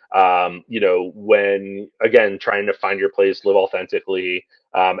 and when again trying to find your place, live authentically,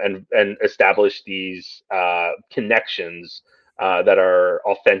 and establish these connections that are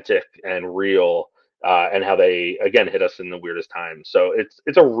authentic and real, and how they again hit us in the weirdest times. So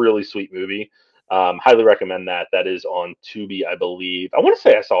it's a really sweet movie. Highly recommend that. That is on Tubi, I believe. I want to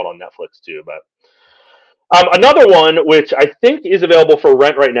say I saw it on Netflix too, but another one which I think is available for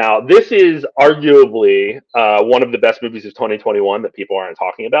rent right now. This is arguably one of the best movies of 2021 that people aren't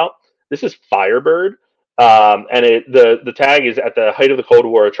talking about. This is Firebird. And the tag is, at the height of the Cold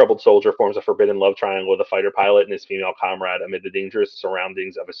War, a troubled soldier forms a forbidden love triangle with a fighter pilot and his female comrade amid the dangerous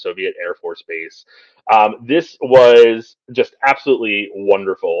surroundings of a Soviet Air Force base. This was just absolutely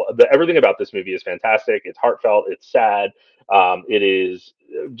wonderful. Everything about this movie is fantastic. It's heartfelt. It's sad. It is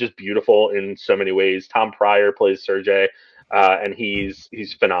just beautiful in so many ways. Tom Pryor plays Sergei, and he's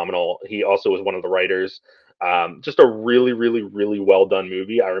phenomenal. He also was one of the writers. Just a really, really, really well done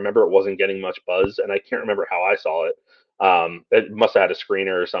movie. I remember it wasn't getting much buzz, and I can't remember how I saw it. It must have had a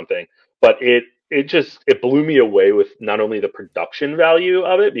screener or something, but it blew me away with not only the production value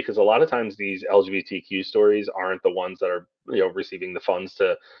of it, because a lot of times these LGBTQ stories aren't the ones that are receiving the funds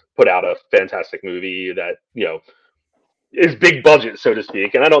to put out a fantastic movie that is big budget, so to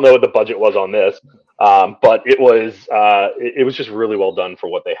speak. And I don't know what the budget was on this, but it was just really well done for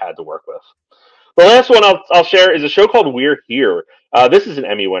what they had to work with. The last one I'll share is a show called We're Here. This is an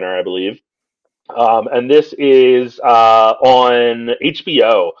Emmy winner, I believe. And this is on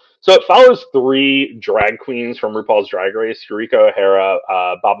HBO. So it follows 3 drag queens from RuPaul's Drag Race: Eureka O'Hara,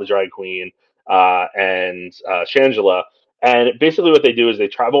 Bob the Drag Queen, and Shangela. And basically what they do is they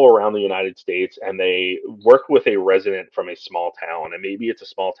travel around the United States and they work with a resident from a small town. And maybe it's a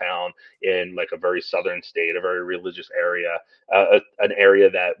small town in like a very southern state, a very religious area, an area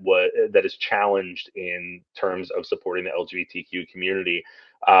that is challenged in terms of supporting the LGBTQ community.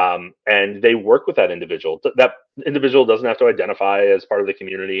 And they work with that individual. That individual doesn't have to identify as part of the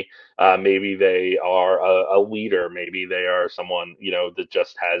community. Maybe they are a leader. Maybe they are someone, that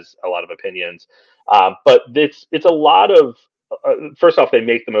just has a lot of opinions. But it's a lot of, first off, they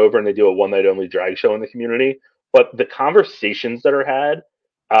make them over and they do a one night only drag show in the community. But the conversations that are had,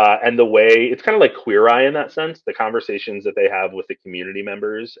 and the way it's kind of like Queer Eye in that sense, the conversations that they have with the community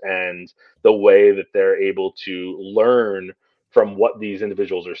members and the way that they're able to learn from what these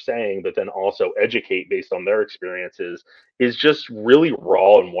individuals are saying, but then also educate based on their experiences, is just really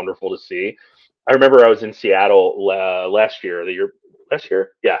raw and wonderful to see. I remember I was in Seattle last year,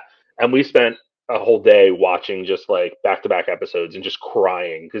 yeah, and we spent a whole day watching just like back-to-back episodes and just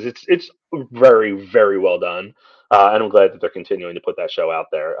crying because it's very, very well done. And I'm glad that they're continuing to put that show out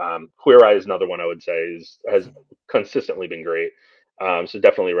there. Queer Eye is another one I would say has consistently been great. So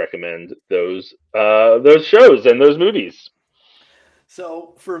definitely recommend those shows and those movies.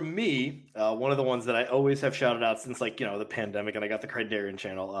 So for me, one of the ones that I always have shouted out since the pandemic, and I got the Criterion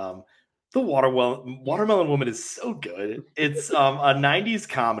Channel, the Watermelon Woman is so good. It's a 90s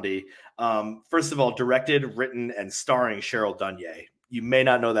comedy. First of all, directed, written, and starring Cheryl Dunye. You may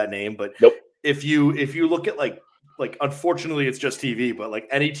not know that name, but nope. If you look at like unfortunately it's just TV, but like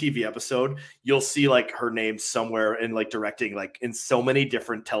any TV episode, you'll see like her name somewhere in like directing, like in so many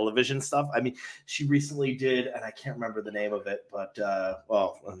different television stuff. I mean, she recently did, and I can't remember the name of it, but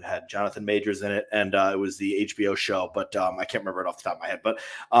it had Jonathan Majors in it, and it was the HBO show, but I can't remember it off the top of my head. But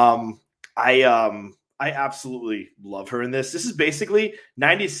I absolutely love her in this. This is basically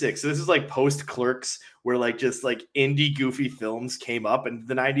 96. So this is like post Clerks, where like just like indie goofy films came up, and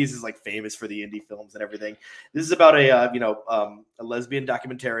the 90s is like famous for the indie films and everything. This is about a lesbian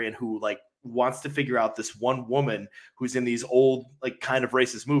documentarian who like wants to figure out this one woman who's in these old like kind of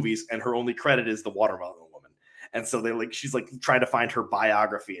racist movies, and her only credit is the Watermelon Woman. And so she's like trying to find her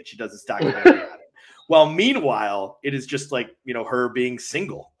biography, and she does this documentary on it. Well, meanwhile, it is just like, her being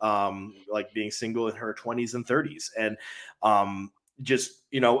single, like being single in her 20s and 30s. And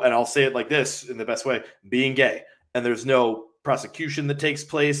and I'll say it like this in the best way, being gay. And there's no prosecution that takes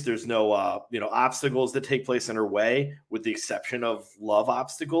place. There's no, obstacles that take place in her way, with the exception of love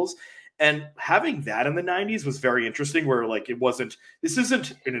obstacles. And having that in the 90s was very interesting, where like this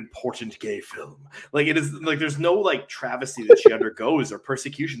isn't an important gay film. Like it is like there's no like travesty that she undergoes or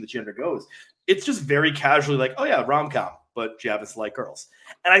persecution that she undergoes. It's just very casually like, oh yeah, rom-com, but she happens to like girls.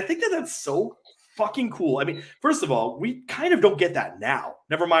 And I think that that's so fucking cool. I mean, first of all, we kind of don't get that now.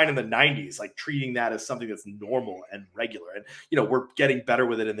 Never mind in the 90s, like treating that as something that's normal and regular. And we're getting better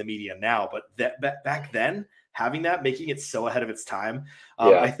with it in the media now, but that back then, having that, making it so ahead of its time.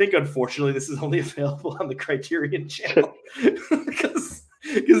 I think, unfortunately, this is only available on the Criterion Channel because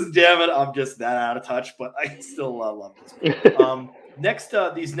damn it, I'm just that out of touch, but I still love this.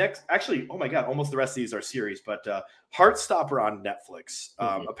 Actually, oh my God, almost the rest of these are series, but Heartstopper on Netflix.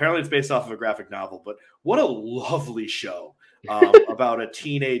 Apparently it's based off of a graphic novel, but what a lovely show. About a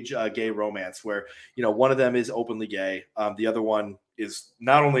teenage gay romance where, one of them is openly gay. The other one is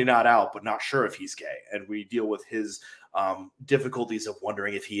not only not out, but not sure if he's gay. And we deal with his difficulties of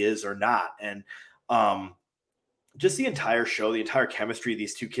wondering if he is or not. And just the entire show, the entire chemistry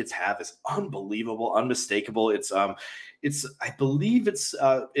these two kids have is unbelievable, unmistakable. I believe it's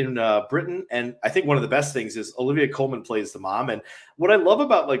in Britain. And I think one of the best things is Olivia Colman plays the mom. And what I love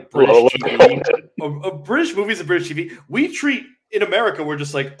about like British TV, British movies and British TV, we treat in America, we're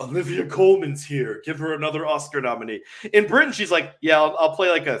just like, Olivia Colman's here, give her another Oscar nominee. In Britain, she's like, yeah, I'll play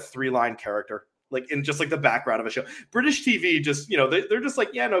like a 3-line character, like in just like the background of a show. British TV just, they're just like,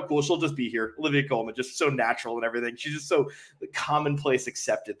 yeah, no, cool, she'll just be here. Olivia Colman, just so natural and everything. She's just so commonplace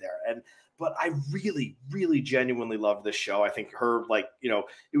accepted there. But I really, really genuinely loved this show. I think her, like,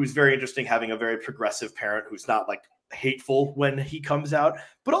 it was very interesting having a very progressive parent who's not like hateful when he comes out,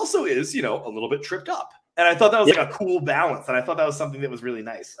 but also is, a little bit tripped up. And I thought that was like a cool balance. And I thought that was something that was really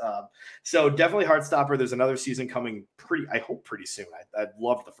nice. So definitely Heartstopper. There's another season coming I hope pretty soon. I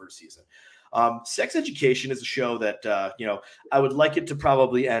loved the first season. Sex Education is a show that, I would like it to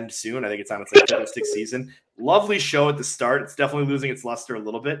probably end soon. I think it's on its like 5th or 6th season. Lovely show at the start. It's definitely losing its luster a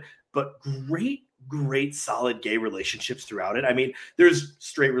little bit, but great, solid gay relationships throughout it. I mean, there's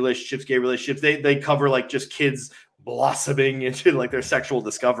straight relationships, gay relationships. They cover like just kids blossoming into like their sexual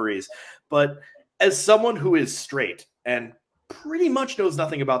discoveries. But as someone who is straight and pretty much knows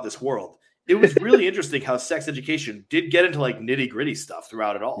nothing about this world, it was really interesting how Sex Education did get into like nitty gritty stuff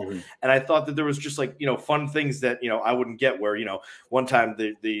throughout it all. Mm-hmm. And I thought that there was just like, fun things that, I wouldn't get where, one time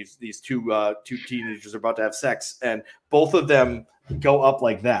these two teenagers are about to have sex and both of them go up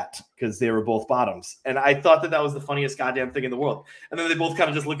like that because they were both bottoms. And I thought that was the funniest goddamn thing in the world. And then they both kind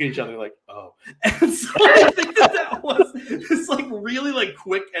of just look at each other like, oh. And so I think that was this like really like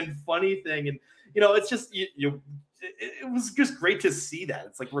quick and funny thing. And, it's just, it was just great to see that.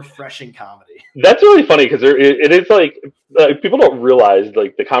 It's like refreshing comedy. That's really funny because it is like people don't realize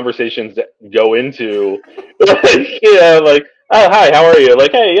like the conversations that go into like, oh, hi, how are you?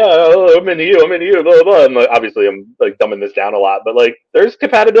 Like, hey, yeah, I'm into you, blah, blah, blah. And like, obviously I'm like dumbing this down a lot, but like there's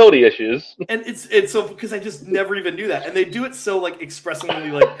compatibility issues. And it's so because I just never even knew that. And they do it so like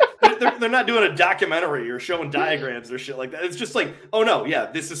expressively, like they're not doing a documentary or showing diagrams or shit like that. It's just like, oh no,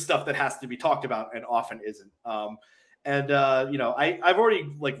 yeah, this is stuff that has to be talked about and often isn't. I've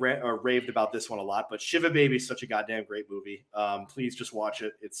already like raved about this one a lot, but Shiva Baby is such a goddamn great movie. Please just watch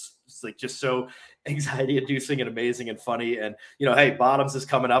it. It's like just so anxiety inducing and amazing and funny. And hey, Bottoms is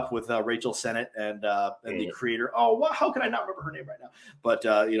coming up with Rachel Sennett and the creator. Oh, well, how can I not remember her name right now? But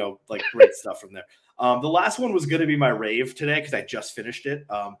like great stuff from there. The last one was going to be my rave today because I just finished it.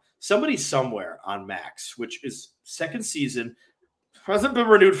 Somebody Somewhere on Max, which is 2nd season, hasn't been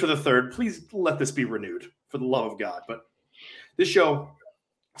renewed for the 3rd. Please let this be renewed. For the love of God. But this show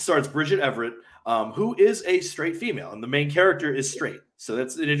stars Bridget Everett, who is a straight female, and the main character is straight. So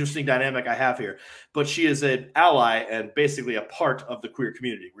that's an interesting dynamic I have here. But she is an ally and basically a part of the queer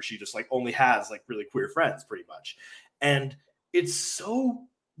community where she just like only has like really queer friends pretty much. And it's so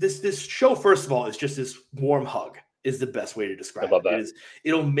this show, first of all, is just this warm hug. Is the best way to describe it. I love that.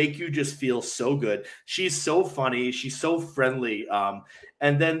 It'll make you just feel so good. She's so funny. She's so friendly.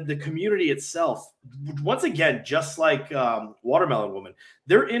 And then the community itself, once again, just like Watermelon Woman,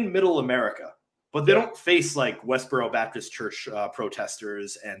 they're in middle America, but they don't face like Westboro Baptist Church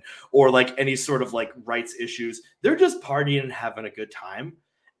protesters or like any sort of like rights issues. They're just partying and having a good time.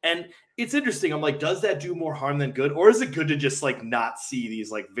 And it's interesting. I'm like, does that do more harm than good? Or is it good to just like not see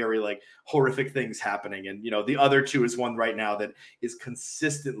these like very like horrific things happening? And, the other two is one right now that is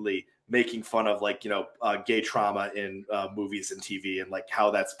consistently making fun of like, gay trauma in movies and TV and like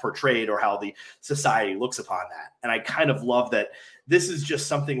how that's portrayed or how the society looks upon that. And I kind of love that this is just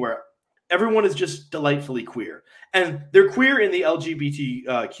something where everyone is just delightfully queer. And they're queer in the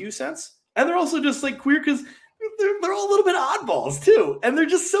LGBTQ sense. And they're also just like queer because they're all a little bit oddballs too, and they're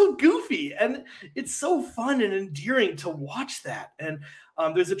just so goofy, and it's so fun and endearing to watch that. And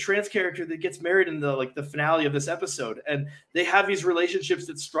there's a trans character that gets married in the finale of this episode, and they have these relationships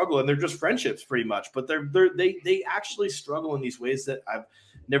that struggle, and they're just friendships pretty much, but they actually struggle in these ways that I've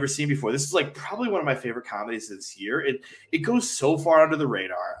never seen before. This is like probably one of my favorite comedies this year. It goes so far under the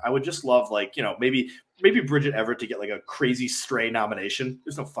radar. I would just love like maybe Bridget Everett to get like a Crazy Stray nomination.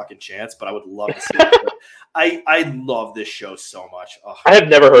 There's no fucking chance, but I would love to see it. I love this show so much. Oh. I have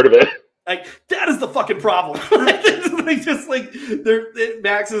never heard of it. Like that is the fucking problem. Just like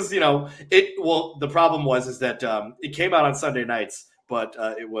Max is, the problem is that it came out on Sunday nights, but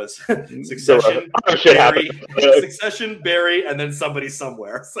it was Succession, Barry, and then Somebody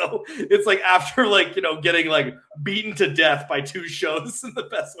Somewhere. So it's like after getting like beaten to death by 2 shows in the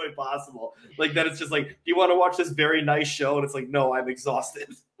best way possible. Like then it's just like, do you want to watch this very nice show? And it's like, no, I'm exhausted.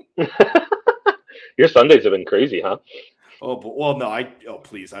 Your Sundays have been crazy, huh? Oh, well, no,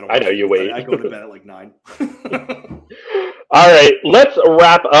 please. I know you wait. I go to bed at like 9. All right, let's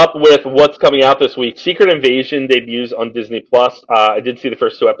wrap up with what's coming out this week. Secret Invasion debuts on Disney+. I did see the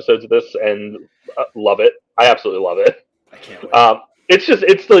first 2 episodes of this and love it. I absolutely love it. I can't wait.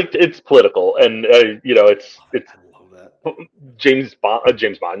 It's political and it's I love that.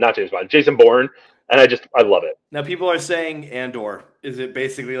 Jason Bourne. and I love it. Now, people are saying Andor. Is it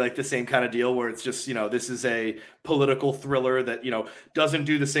basically like the same kind of deal where it's just, this is a political thriller that, doesn't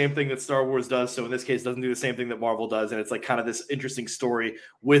do the same thing that Star Wars does. So in this case, doesn't do the same thing that Marvel does. And it's like kind of this interesting story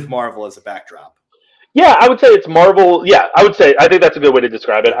with Marvel as a backdrop. Yeah, I would say it's Marvel. Yeah, I think that's a good way to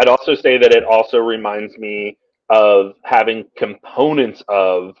describe it. I'd also say that it also reminds me of having components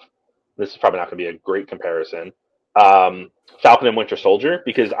of, this is probably not going to be a great comparison, Falcon and Winter Soldier,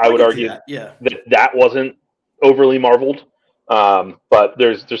 because I would argue that wasn't overly marveled, but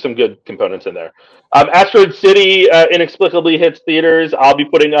there's some good components in there. Asteroid City inexplicably hits theaters. I'll be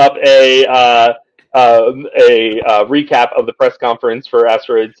putting up a recap of the press conference for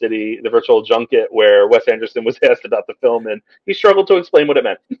Asteroid City, the virtual junket, where Wes Anderson was asked about the film, and he struggled to explain what it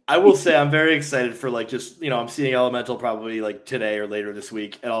meant. I will say I'm very excited for I'm seeing Elemental probably like today or later this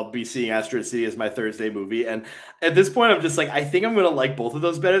week, and I'll be seeing Asteroid City as my Thursday movie. And at this point, I'm just like, I think I'm going to like both of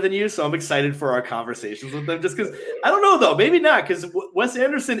those better than you, so I'm excited for our conversations with them, just because, I don't know though, maybe not, because Wes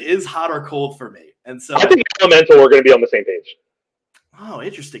Anderson is hot or cold for me. And so I think Elemental, we're going to be on the same page. Oh,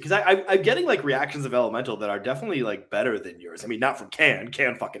 interesting. Because I'm getting like reactions of Elemental that are definitely like better than yours. I mean, not from Can.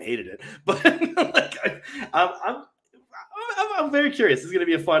 Can fucking hated it, but like I'm very curious. This is gonna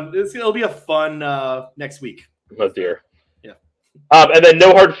be it'll be a fun next week. Oh dear. Yeah. And then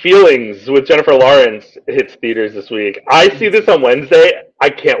No Hard Feelings with Jennifer Lawrence hits theaters this week. I see this on Wednesday.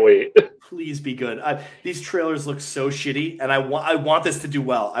 I can't wait. Please be good. These trailers look so shitty, and I want this to do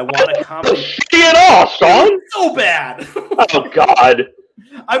well. I want a comedy. Shitty at all, Sean. So bad. Oh God.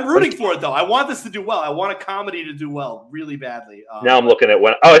 I'm rooting for it though. I want this to do well. I want a comedy to do well really badly. Now I'm looking at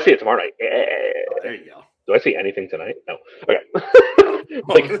I see it tomorrow night. Yeah. Oh, there you go. Do I see anything tonight? No. Okay.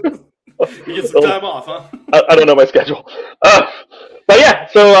 You get some time off, huh? I don't know my schedule. But yeah,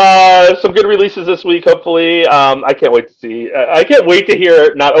 so some good releases this week, hopefully. I can't wait to see. I can't wait to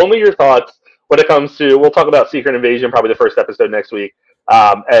hear not only your thoughts when it comes to, we'll talk about Secret Invasion, probably the first episode next week.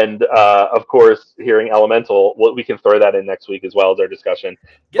 And of course, hearing Elemental, we can throw that in next week as well as our discussion.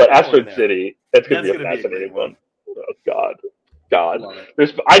 But Asteroid City, that's going to be a fascinating one. Oh, God.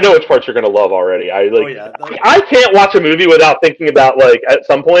 I know which parts you're going to love already. I can't watch a movie without thinking about, like, at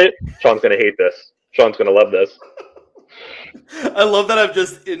some point, Sean's going to hate this. Sean's going to love this. I love that I've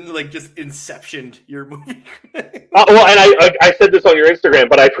just inceptioned your movie. Well, and I said this on your Instagram,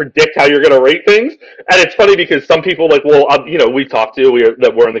 but I predict how you're going to rate things. And it's funny because some people, like, we talk to,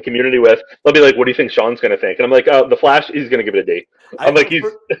 that we're in the community with, they'll be like, what do you think Sean's going to think? And I'm like, The Flash, he's going to give it a D.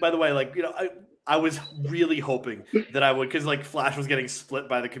 By the way, like, I was really hoping that I would, because like Flash was getting split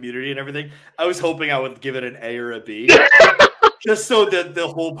by the community and everything. I was hoping I would give it an A or a B, just so that the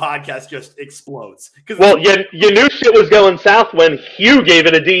whole podcast just explodes. Well, you knew shit was going south when Hugh gave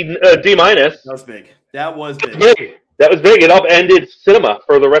it a D minus. That was big. That was big. That was big. It upended cinema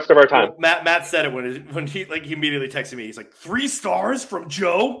for the rest of our time. Well, Matt said it when he immediately texted me. He's like, 3 stars from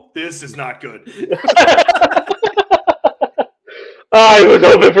Joe. This is not good. I was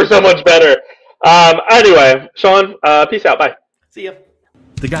hoping for so much better. Anyway, Sean, peace out. Bye. See ya.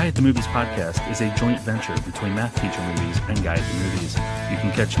 The Guy at the Movies podcast is a joint venture between Math Teacher Movies and Guy at the Movies. You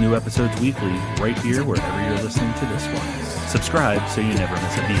can catch new episodes weekly right here wherever you're listening to this one. Subscribe so you never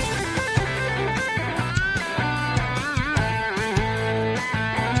miss a beat.